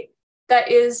 8 that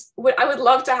is what I would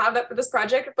love to have that for this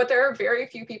project, but there are very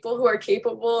few people who are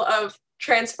capable of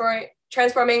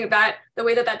transforming that, the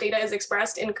way that that data is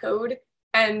expressed in code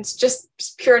and just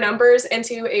pure numbers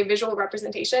into a visual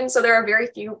representation. So there are very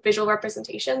few visual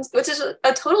representations, which is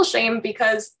a total shame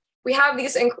because we have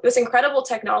this incredible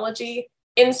technology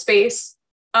in space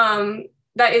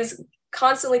that is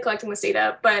constantly collecting this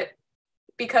data, but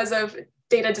because of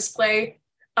data display,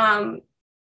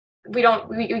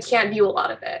 we can't view a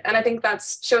lot of it. And I think that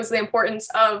shows the importance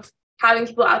of having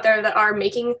people out there that are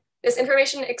making this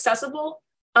information accessible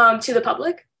to the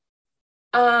public.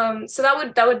 So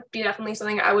that would be definitely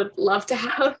something I would love to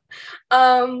have.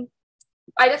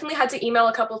 I definitely had to email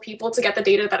a couple of people to get the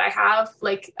data that I have,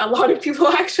 like a lot of people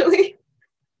actually,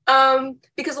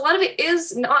 because a lot of it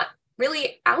is not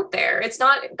really out there. It's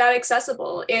not that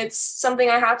accessible. It's something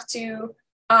I have to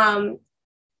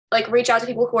like reach out to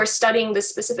people who are studying this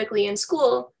specifically in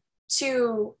school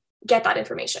to get that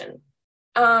information.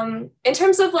 In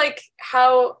terms of like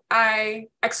how I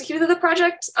executed the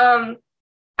project, I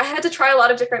had to try a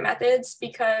lot of different methods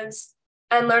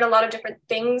and learn a lot of different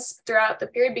things throughout the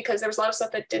period because there was a lot of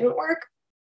stuff that didn't work.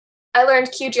 I learned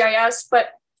QGIS, but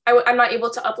I'm not able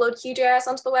to upload QGIS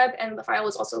onto the web, and the file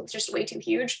was also just way too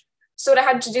huge. So what I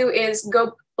had to do is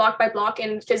go block by block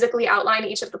and physically outline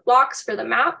each of the blocks for the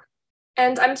map.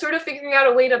 And I'm sort of figuring out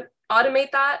a way to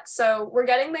automate that. So we're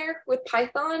getting there with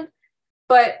Python,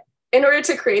 but in order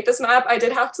to create this map, I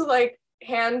did have to like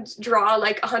hand draw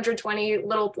like 120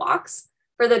 little blocks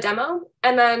for the demo,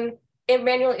 and then it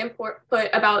manually put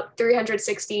about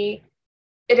 360,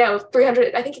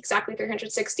 I think exactly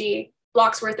 360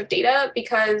 blocks worth of data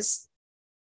because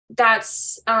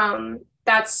that's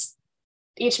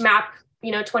each map,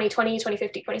 2020,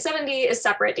 2050, 2070 is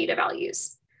separate data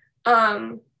values.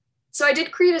 So I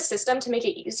did create a system to make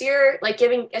it easier, like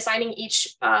assigning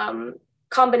each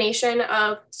combination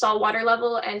of salt water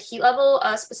level and heat level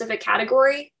a specific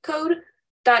category code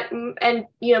and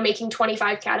making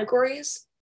 25 categories.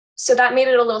 So that made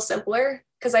it a little simpler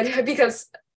because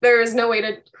there is no way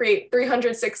to create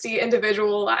 360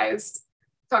 individualized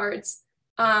cards.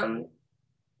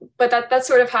 But that's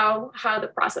sort of how the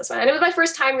process went. And it was my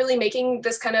first time really making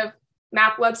this kind of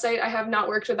map website. I have not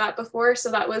worked with that before.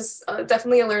 So that was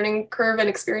definitely a learning curve and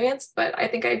experience, but I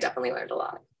think I definitely learned a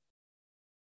lot.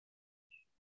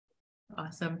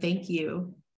 Awesome, thank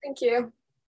you. Thank you.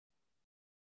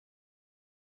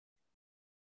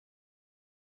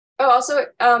 Oh, also,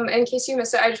 in case you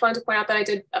missed it, I just wanted to point out that I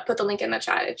did put the link in the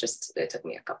chat. It took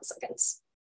me a couple seconds.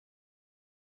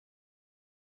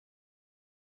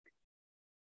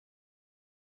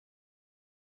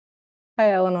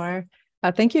 Hi, Eleanor.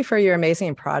 Thank you for your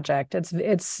amazing project.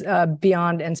 It's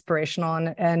beyond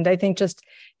inspirational. And I think just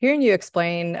hearing you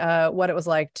explain what it was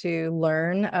like to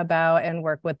learn about and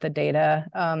work with the data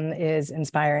is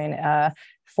inspiring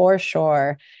for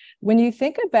sure. When you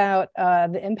think about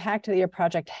the impact that your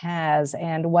project has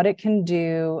and what it can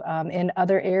do in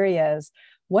other areas,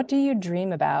 what do you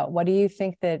dream about? What do you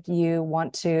think that you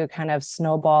want to kind of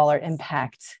snowball or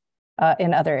impact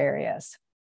in other areas?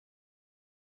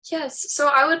 Yes, so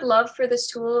I would love for this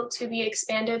tool to be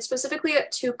expanded specifically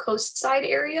to coastside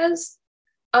areas.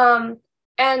 And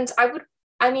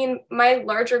my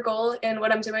larger goal in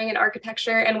what I'm doing in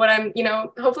architecture and what I'm,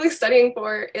 hopefully studying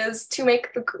for is to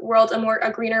make the world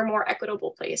a greener, more equitable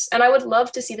place. And I would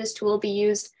love to see this tool be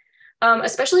used,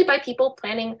 especially by people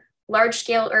planning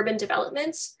large-scale urban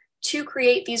developments to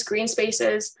create these green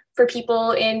spaces for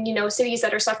people in, cities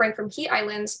that are suffering from heat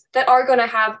islands that are going to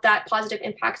have that positive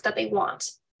impact that they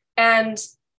want. And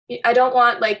I don't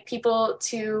want people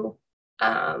to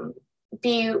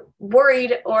be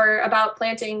worried or about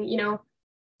planting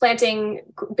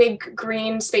big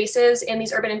green spaces in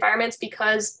these urban environments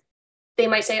because they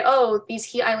might say, oh, these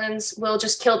heat islands will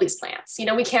just kill these plants.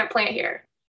 We can't plant here.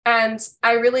 And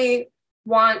I really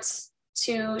want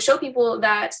to show people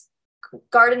that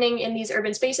gardening in these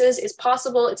urban spaces is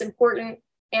possible, it's important,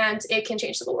 and it can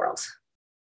change the world.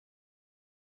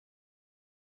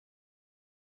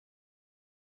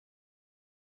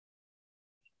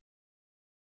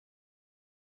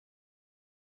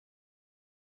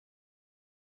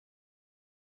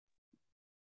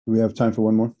 Do we have time for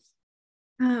one more?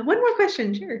 One more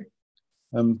question, sure.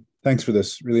 Thanks for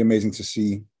this. Really amazing to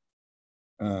see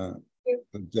the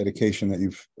dedication that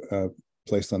you've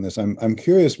placed on this. I'm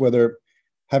curious whether,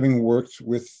 having worked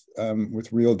with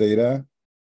real data,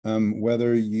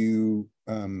 whether you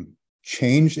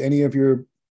changed any of your,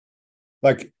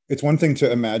 it's one thing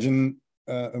to imagine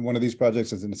one of these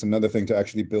projects, and it's another thing to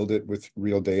actually build it with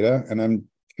real data. And I'm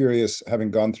curious,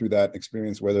 having gone through that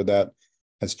experience, whether that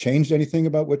has changed anything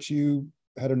about what you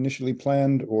had initially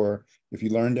planned, or if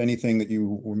you learned anything that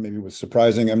you were maybe was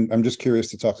surprising. I'm just curious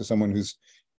to talk to someone who's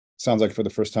sounds like for the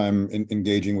first time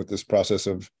engaging with this process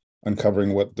of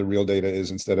uncovering what the real data is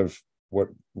instead of what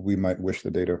we might wish the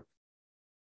data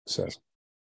says.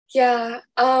 Yeah,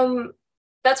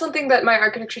 that's one thing that my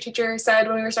architecture teacher said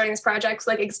when we were starting this project.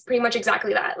 It's pretty much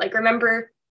exactly that.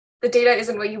 Remember, the data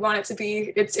isn't what you want it to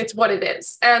be. It's what it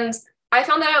is. And I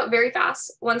found that out very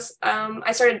fast once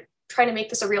I started trying to make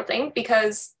this a real thing,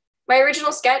 because my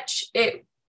original sketch, I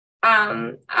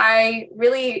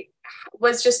really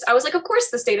I was like, of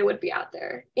course this data would be out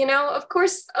there. Of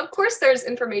course there's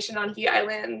information on heat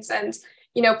islands and,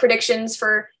 predictions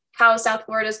for how South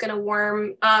Florida is going to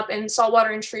warm up and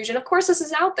saltwater intrusion. Of course this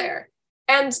is out there.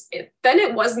 And then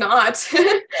it was not.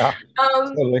 Yeah,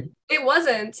 totally. It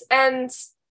wasn't. And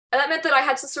that meant that I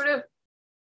had to sort of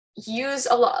use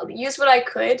what I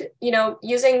could,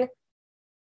 using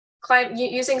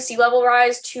sea level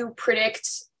rise to predict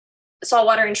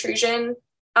saltwater intrusion.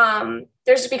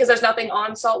 Because there's nothing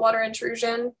on saltwater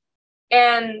intrusion,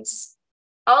 and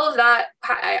all of that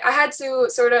I had to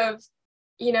sort of,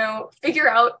 figure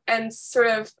out and sort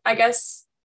of, I guess,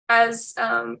 as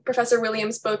Professor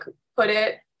Williams' book put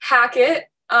it, hack it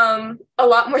a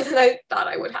lot more than I thought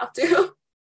I would have to.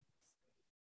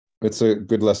 It's a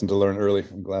good lesson to learn early.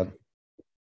 I'm glad.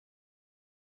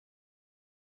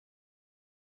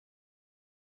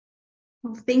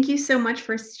 Well, thank you so much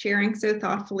for sharing so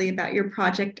thoughtfully about your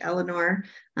project, Eleanor.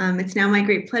 It's now my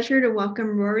great pleasure to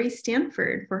welcome Rori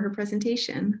Stanford for her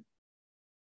presentation.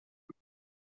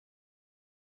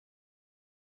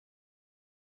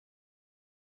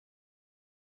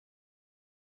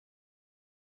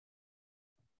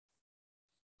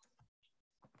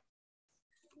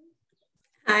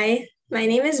 Hi, my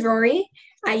name is Rori.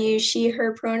 I use she,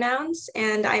 her pronouns,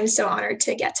 and I'm so honored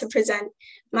to get to present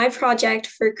my project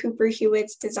for Cooper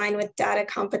Hewitt's Design with Data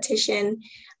competition,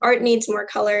 Art Needs More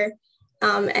Color,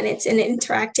 and it's an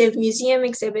interactive museum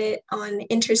exhibit on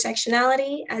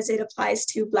intersectionality as it applies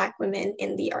to Black women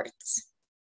in the arts.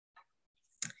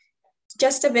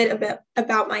 Just a bit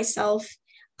about myself.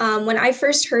 When I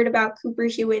first heard about Cooper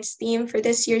Hewitt's theme for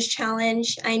this year's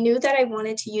challenge, I knew that I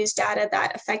wanted to use data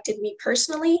that affected me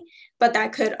personally, but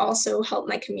that could also help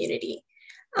my community.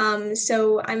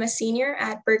 So I'm a senior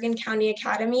at Bergen County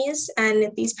Academies, and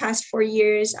these past 4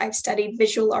 years, I've studied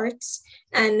visual arts,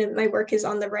 and my work is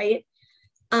on the right.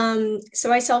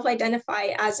 So I self-identify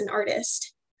as an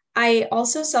artist. I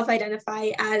also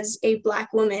self-identify as a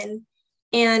Black woman,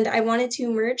 and I wanted to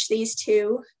merge these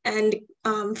two and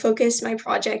focus my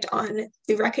project on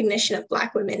the recognition of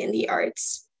Black women in the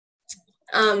arts.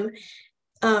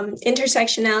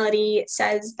 Intersectionality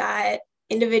says that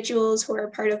individuals who are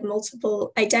part of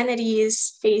multiple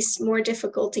identities face more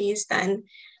difficulties than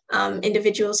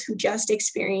individuals who just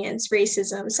experience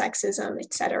racism, sexism,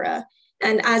 etc.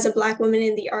 And as a Black woman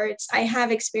in the arts, I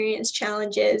have experienced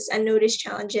challenges and noticed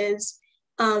challenges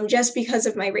just because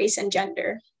of my race and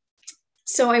gender.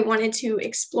 So I wanted to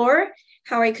explore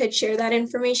how I could share that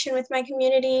information with my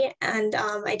community. And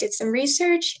I did some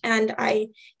research and I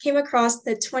came across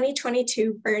the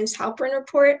 2022 Burns-Halpern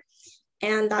report.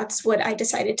 And that's what I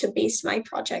decided to base my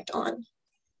project on.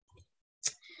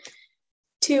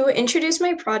 To introduce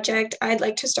my project, I'd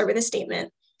like to start with a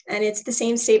statement. And it's the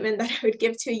same statement that I would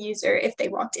give to a user if they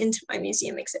walked into my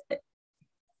museum exhibit.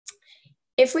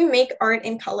 If we make art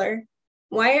in color,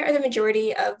 why are the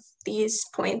majority of these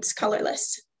points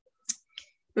colorless?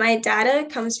 My data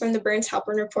comes from the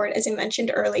Burns-Halpern report, as I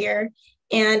mentioned earlier,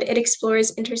 and it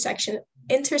explores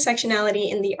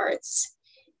intersectionality in the arts.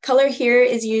 Color here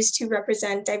is used to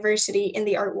represent diversity in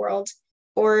the art world,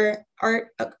 or art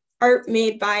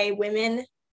made by women,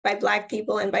 by Black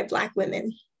people, and by Black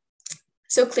women.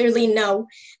 So clearly, no,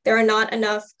 there are not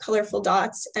enough colorful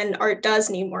dots, and art does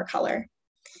need more color.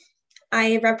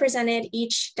 I represented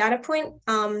each data point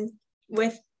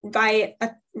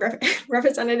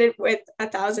represented it with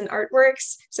 1,000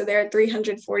 artworks. So there are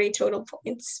 340 total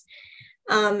points.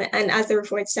 And as the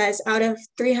report says, out of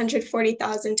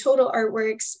 340,000 total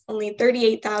artworks, only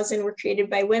 38,000 were created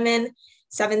by women,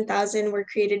 7,000 were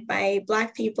created by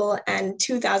Black people, and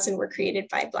 2,000 were created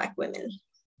by Black women.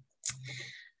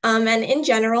 And in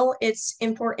general, it's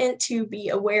important to be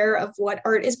aware of what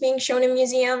art is being shown in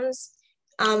museums.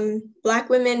 Black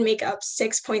women make up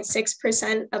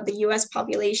 6.6% of the US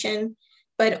population,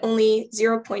 but only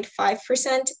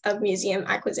 0.5% of museum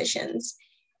acquisitions.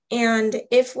 And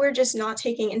if we're just not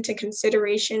taking into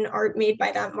consideration art made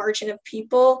by that margin of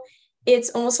people, it's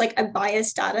almost like a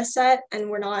biased data set, and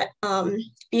we're not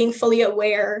being fully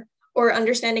aware or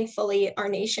understanding fully our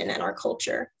nation and our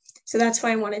culture. So that's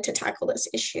why I wanted to tackle this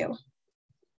issue.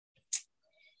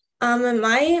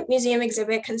 My museum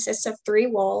exhibit consists of 3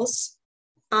 walls.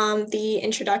 The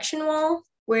introduction wall,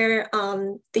 where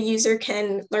the user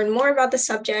can learn more about the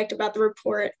subject, about the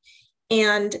report,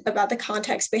 and about the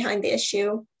context behind the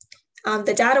issue.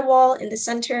 The data wall in the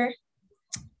center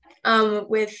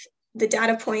with the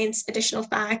data points, additional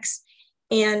facts,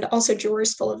 and also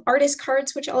drawers full of artist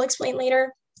cards, which I'll explain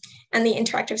later, and the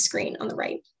interactive screen on the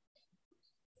right.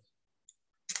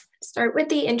 Start with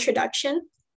the introduction.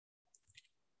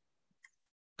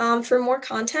 For more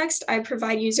context, I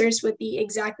provide users with the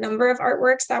exact number of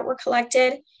artworks that were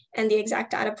collected and the exact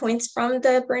data points from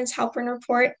the Burns-Halpern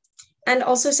report, and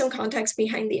also some context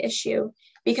behind the issue,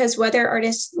 because whether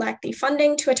artists lack the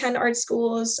funding to attend art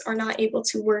schools, are not able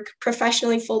to work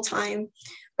professionally full-time,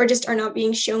 or just are not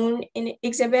being shown in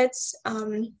exhibits,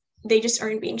 they just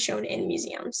aren't being shown in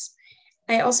museums.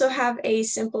 I also have a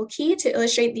simple key to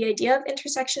illustrate the idea of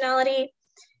intersectionality.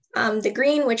 The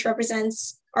green, which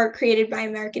represents art created by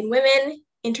American women,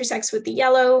 intersects with the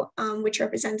yellow, which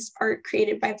represents art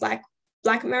created by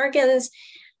Black Americans,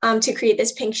 to create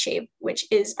this pink shape, which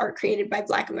is art created by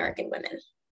Black American women.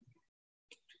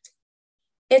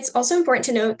 It's also important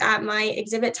to note that my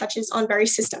exhibit touches on very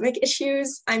systemic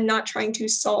issues. I'm not trying to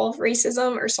solve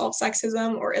racism or solve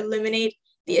sexism or eliminate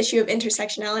the issue of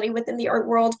intersectionality within the art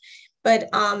world, but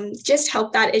just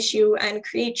help that issue and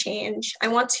create change. I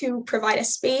want to provide a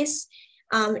space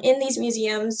in these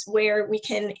museums where we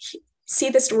can see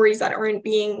the stories that aren't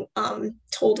being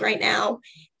told right now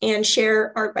and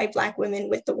share art by Black women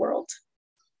with the world.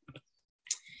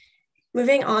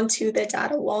 Moving on to the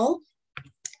data wall.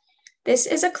 This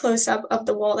is a close-up of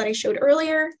the wall that I showed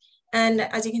earlier. And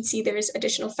as you can see, there's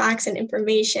additional facts and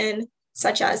information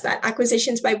such as that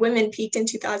acquisitions by women peaked in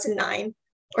 2009,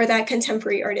 or that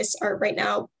contemporary artists are right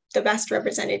now the best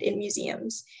represented in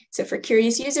museums. So for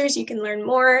curious users, you can learn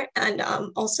more and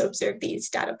also observe these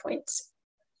data points.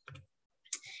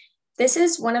 This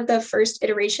is one of the first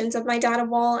iterations of my data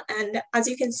wall. And as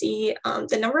you can see,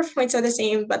 the number of points are the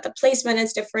same, but the placement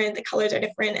is different, the colors are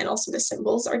different, and also the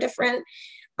symbols are different.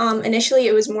 Initially,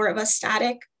 it was more of a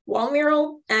static wall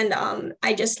mural, and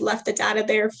I just left the data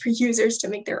there for users to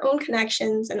make their own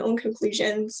connections and own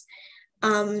conclusions.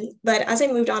 But as I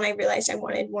moved on, I realized I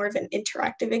wanted more of an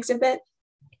interactive exhibit.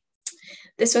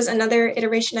 This was another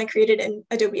iteration I created in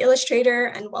Adobe Illustrator,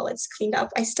 and while it's cleaned up,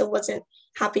 I still wasn't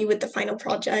happy with the final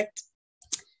project.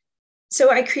 So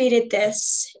I created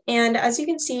this, and as you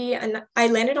can see, and I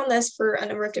landed on this for a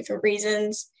number of different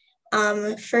reasons.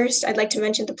 First, I'd like to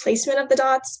mention the placement of the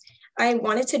dots. I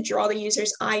wanted to draw the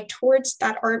user's eye towards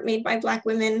that art made by Black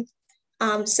women.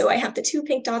 So I have the 2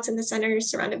 pink dots in the center,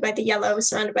 surrounded by the yellow,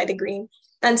 surrounded by the green,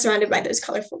 then surrounded by those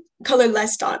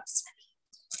colorless dots.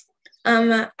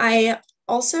 I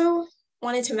also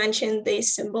wanted to mention the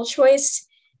symbol choice.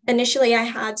 Initially, I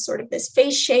had sort of this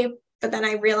face shape, but then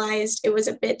I realized it was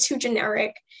a bit too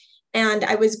generic, and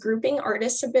I was grouping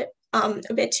artists a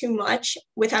bit too much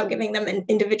without giving them an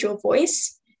individual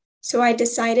voice. So I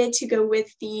decided to go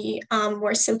with the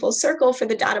more simple circle for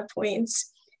the data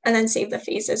points, and then save the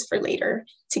faces for later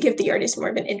to give the artist more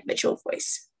of an individual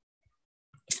voice.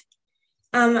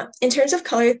 In terms of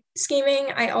color scheming,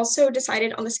 I also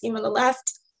decided on the scheme on the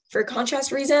left for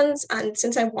contrast reasons. And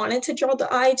since I wanted to draw the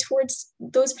eye towards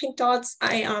those pink dots,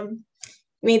 I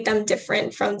made them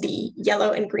different from the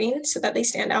yellow and green so that they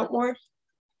stand out more.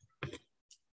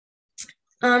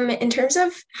 In terms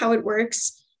of how it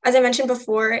works, as I mentioned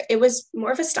before, it was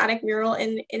more of a static mural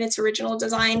in its original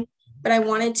design, but I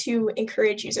wanted to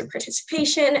encourage user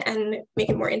participation and make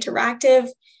it more interactive.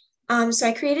 So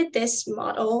I created this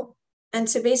model. And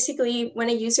so basically, when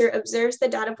a user observes the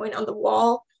data point on the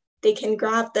wall, they can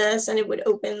grab this and it would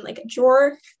open like a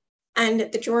drawer, and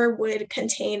the drawer would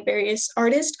contain various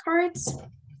artist cards.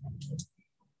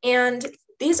 And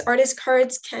these artist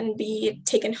cards can be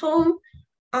taken home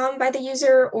by the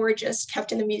user or just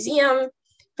kept in the museum,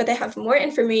 but they have more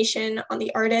information on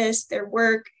the artist, their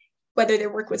work, whether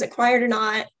their work was acquired or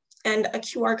not, and a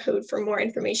QR code for more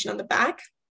information on the back.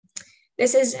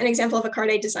 This is an example of a card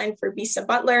I designed for Bisa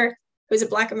Butler, who is a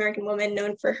Black American woman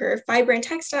known for her vibrant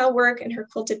textile work and her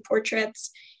quilted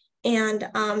portraits. And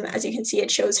as you can see,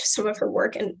 it shows some of her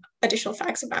work and additional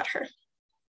facts about her.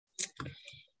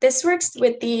 This works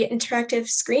with the interactive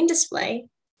screen display.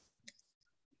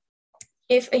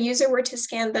 If a user were to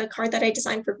scan the card that I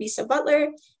designed for Bisa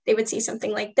Butler, they would see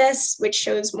something like this, which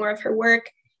shows more of her work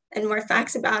and more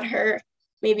facts about her,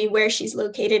 maybe where she's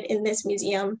located in this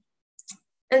museum.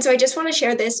 And so I just want to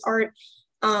share this art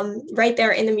right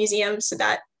there in the museum so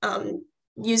that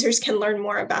users can learn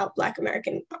more about Black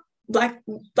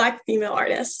female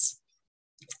artists.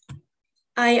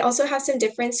 I also have some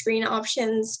different screen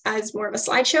options as more of a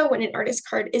slideshow when an artist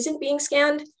card isn't being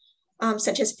scanned,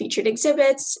 such as featured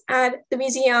exhibits at the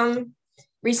museum,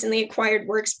 recently acquired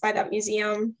works by that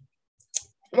museum,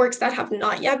 works that have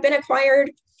not yet been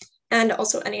acquired, and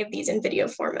also any of these in video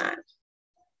format.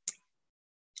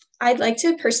 I'd like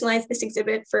to personalize this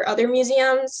exhibit for other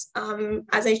museums.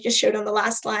 As I just showed on the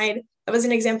last slide, that was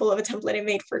an example of a template I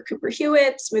made for Cooper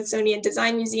Hewitt, Smithsonian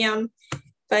Design Museum,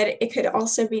 but it could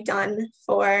also be done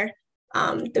for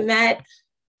the Met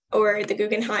or the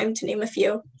Guggenheim, to name a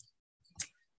few.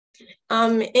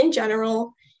 In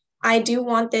general, I do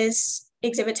want this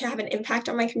exhibit to have an impact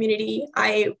on my community.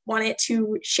 I want it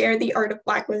to share the art of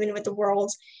Black women with the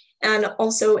world and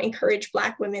also encourage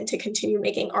Black women to continue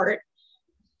making art.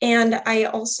 And I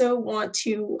also want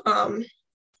to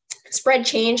spread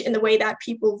change in the way that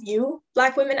people view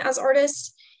Black women as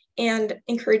artists and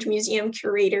encourage museum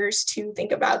curators to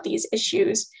think about these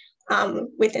issues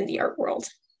within the art world.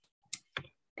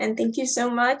 And thank you so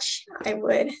much. I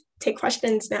would take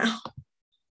questions now.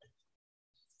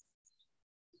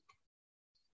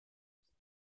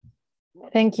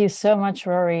 Thank you so much,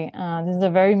 Rori. This is a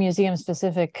very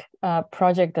museum-specific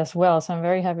project as well, so I'm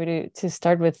very happy to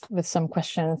start with some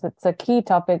questions. It's a key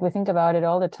topic. We think about it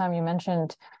all the time. You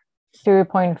mentioned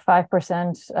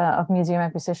 0.5% of museum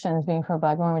acquisitions being from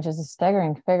Black women, which is a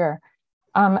staggering figure.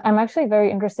 I'm actually very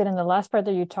interested in the last part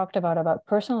that you talked about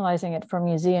personalizing it for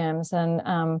museums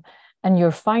and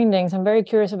your findings. I'm very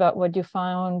curious about what you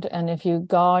found and if you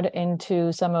got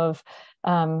into some of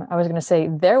I was going to say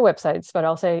their websites, but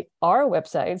I'll say our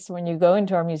websites. When you go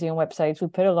into our museum websites, we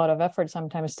put a lot of effort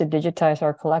sometimes to digitize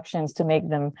our collections to make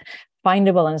them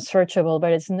findable and searchable,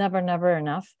 but it's never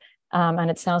enough. And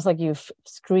it sounds like you've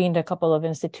screened a couple of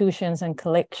institutions and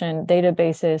collection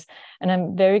databases. And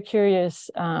I'm very curious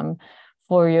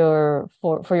for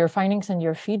your findings and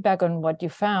your feedback on what you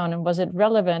found. And was it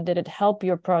relevant? Did it help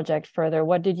your project further?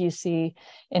 What did you see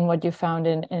in what you found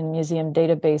in museum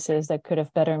databases that could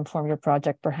have better informed your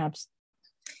project, perhaps?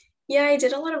 Yeah, I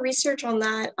did a lot of research on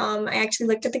that. I actually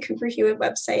looked at the Cooper Hewitt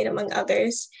website, among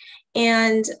others.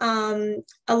 And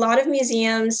a lot of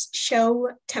museums show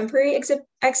temporary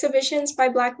exhibitions by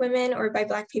Black women or by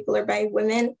Black people or by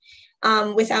women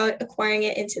without acquiring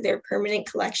it into their permanent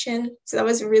collection. So that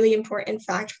was a really important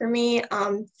fact for me,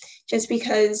 just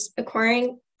because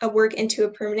acquiring a work into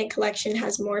a permanent collection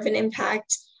has more of an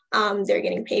impact. They're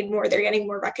getting paid more, they're getting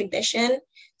more recognition.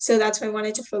 So that's why I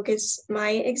wanted to focus my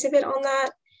exhibit on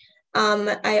that.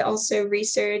 I also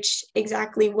researched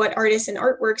exactly what artists and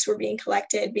artworks were being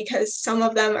collected, because some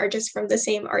of them are just from the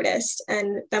same artist,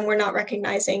 and then we're not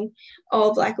recognizing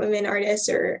all Black women artists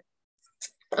or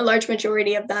a large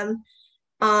majority of them.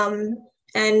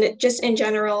 And just in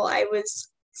general, I was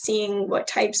seeing what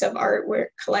types of art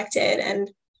were collected and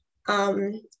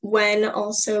when,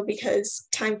 also because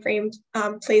time frame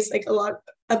plays like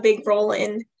a big role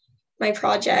in my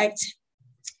project.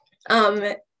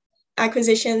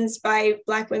 Acquisitions by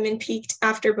Black women peaked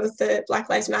after both the Black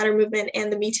Lives Matter movement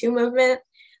and the Me Too movement.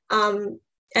 And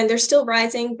they're still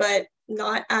rising, but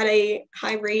not at a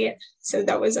high rate. So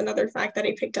that was another fact that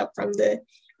I picked up from the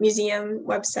museum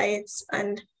websites.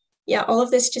 And yeah, all of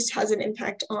this just has an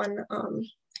impact on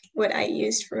what I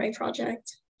used for my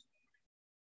project.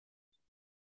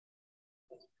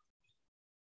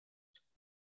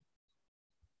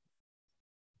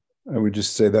 I would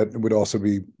just say that it would also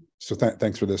be, so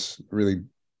thanks for this, really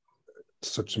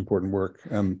such important work.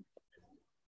 One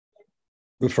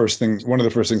of the first things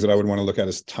that I would want to look at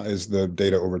is the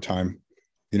data over time,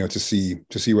 to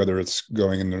see whether it's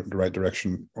going in the right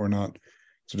direction or not.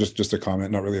 So just a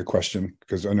comment, not really a question,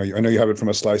 because I know you have it from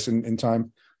a slice in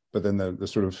time, but then the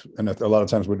sort of, and a lot of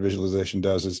times what visualization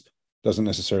does is doesn't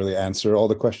necessarily answer all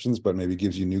the questions, but maybe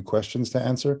gives you new questions to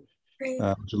answer.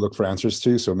 To look for answers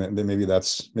to. So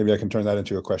maybe I can turn that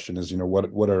into a question, is,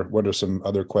 what are some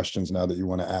other questions now that you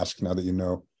want to ask, now that you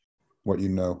know what you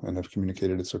know and have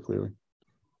communicated it so clearly?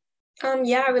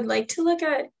 Yeah, I would like to look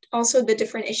at also the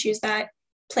different issues that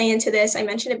play into this. I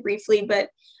mentioned it briefly, but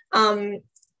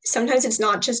sometimes it's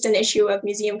not just an issue of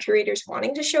museum curators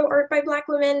wanting to show art by Black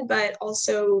women, but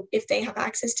also if they have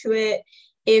access to it,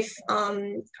 if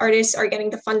artists are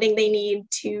getting the funding they need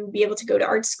to be able to go to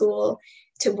art school,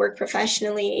 to work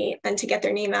professionally, and to get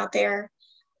their name out there.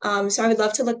 So I would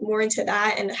love to look more into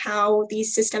that and how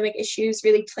these systemic issues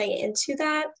really play into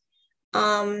that.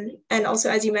 And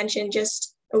also, as you mentioned,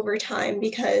 just over time,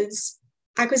 because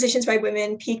acquisitions by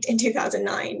women peaked in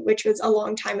 2009, which was a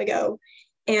long time ago,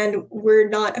 and we're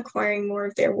not acquiring more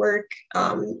of their work.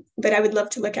 But I would love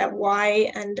to look at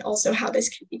why and also how this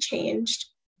can be changed.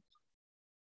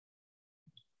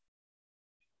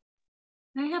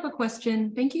 I have a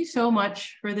question. Thank you so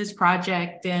much for this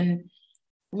project. And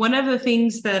one of the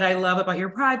things that I love about your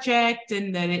project,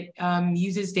 and that it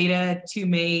uses data to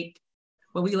make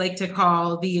what we like to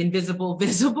call the invisible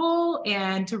visible,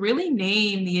 and to really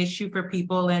name the issue for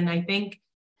people. And I think,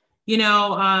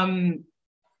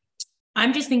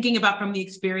 I'm just thinking about from the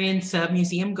experience of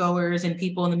museum goers and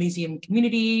people in the museum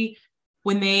community,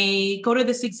 when they go to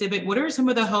this exhibit, what are some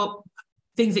of the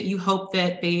things that you hope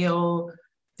that they'll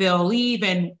leave,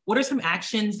 and what are some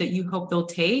actions that you hope they'll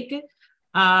take?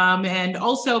 And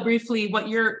also briefly,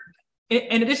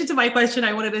 in addition to my question,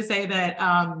 I wanted to say that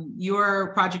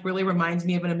your project really reminds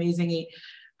me of an amazing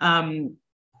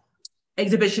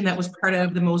exhibition that was part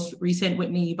of the most recent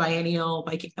Whitney Biennial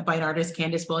by an artist,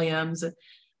 Candace Williams,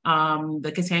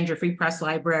 the Cassandra Free Press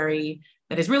Library.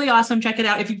 That is really awesome. Check it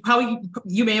out.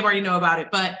 You may have already know about it,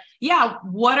 but yeah,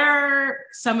 what are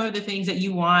some of the things that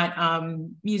you want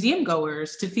museum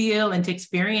goers to feel and to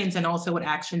experience, and also what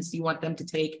actions do you want them to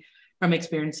take from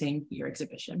experiencing your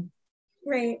exhibition?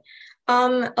 Right.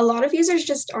 A lot of users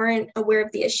just aren't aware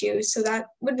of the issues, so that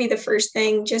would be the first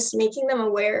thing, just making them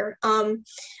aware. A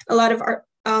lot of our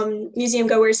museum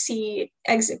goers see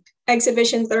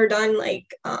exhibitions that are done,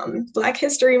 like Black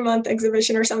History Month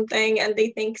exhibition or something, and they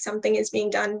think something is being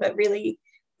done, but really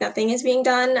nothing is being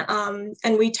done.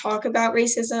 And we talk about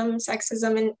racism,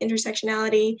 sexism, and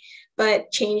intersectionality,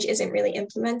 but change isn't really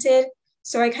implemented.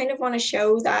 So I kind of want to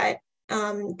show that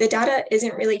the data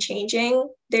isn't really changing.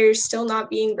 They're still not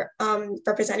being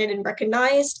represented and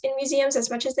recognized in museums as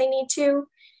much as they need to.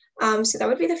 So that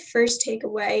would be the first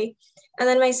takeaway. And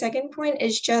then my second point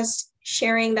is just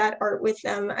sharing that art with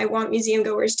them. I want museum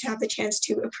goers to have the chance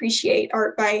to appreciate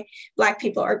art by Black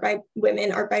people, art by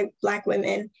women, art by Black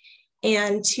women,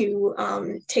 and to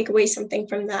take away something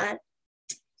from that.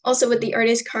 Also with the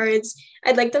artist cards,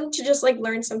 I'd like them to just like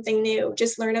learn something new,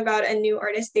 just learn about a new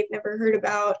artist they've never heard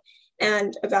about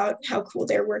and about how cool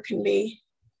their work can be.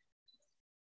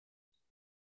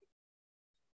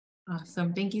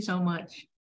 Awesome, thank you so much.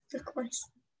 Of course.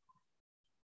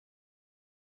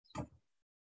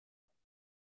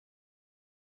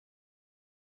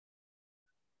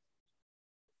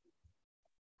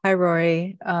 Hi,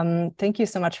 Rori. Thank you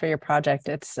so much for your project.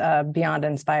 It's beyond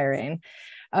inspiring.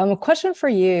 A question for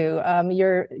you.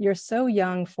 You're so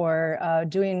young for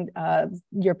doing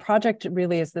your project.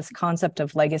 Really is this concept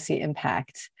of legacy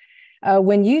impact.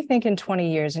 When you think in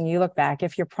 20 years and you look back,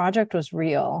 if your project was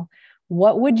real,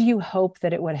 what would you hope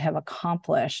that it would have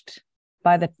accomplished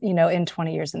by the in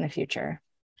 20 years in the future?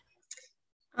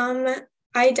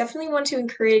 I definitely want to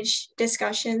encourage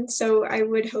discussion. So I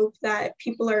would hope that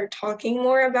people are talking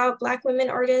more about Black women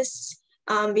artists,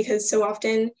 because so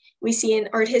often we see in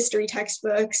art history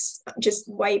textbooks just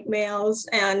white males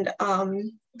and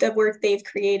the work they've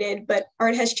created, but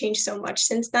art has changed so much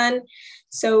since then.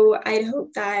 So I'd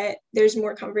hope that there's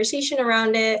more conversation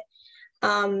around it.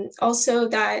 Also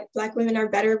that Black women are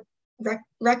better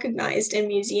recognized in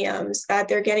museums, that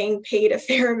they're getting paid a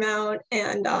fair amount,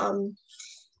 and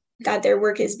that their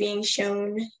work is being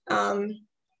shown.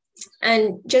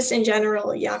 And just in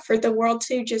general, yeah, for the world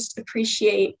to just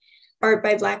appreciate art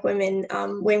by Black women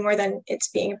way more than it's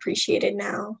being appreciated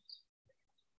now.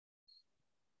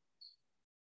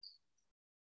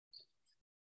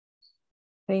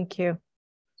 Thank you.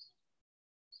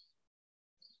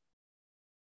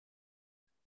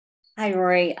 Hi,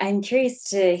 Rori. I'm curious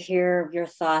to hear your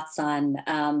thoughts on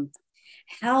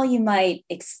how you might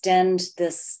extend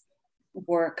this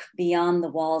work beyond the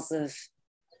walls of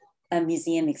a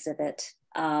museum exhibit.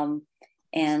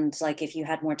 And like, if you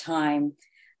had more time,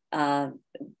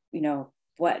 what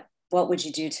would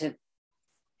you do to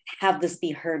have this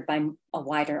be heard by a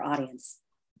wider audience?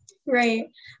 Right.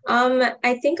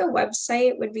 I think a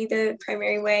website would be the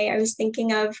primary way. I was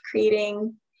thinking of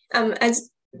creating,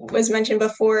 as was mentioned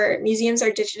before, museums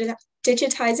are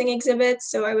digitizing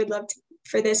exhibits. So I would love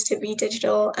for this to be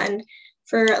digital and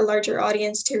for a larger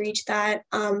audience to reach that.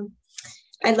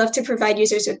 I'd love to provide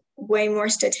users with way more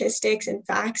statistics and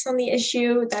facts on the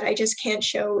issue that I just can't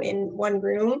show in one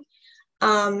room.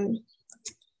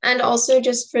 And also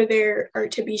just for their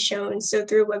art to be shown. So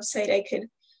through a website, I could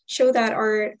show that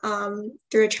art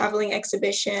through a traveling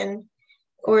exhibition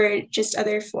or just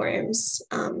other forums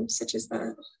such as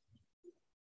that.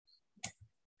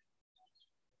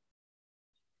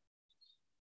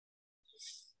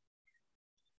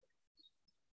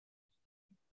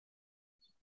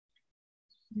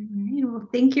 All right. Well,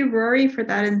 thank you, Rori, for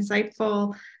that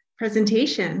insightful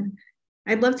presentation.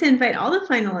 I'd love to invite all the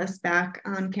finalists back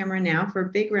on camera now for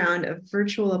a big round of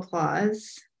virtual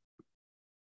applause.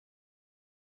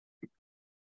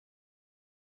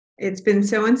 It's been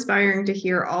so inspiring to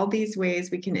hear all these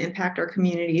ways we can impact our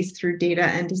communities through data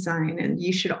and design, and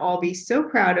you should all be so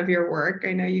proud of your work.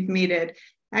 I know you've made it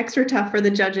extra tough for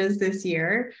the judges this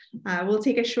year. We'll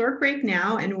take a short break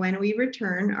now, and when we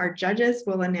return, our judges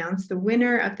will announce the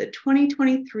winner of the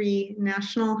 2023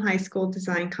 National High School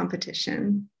Design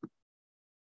Competition.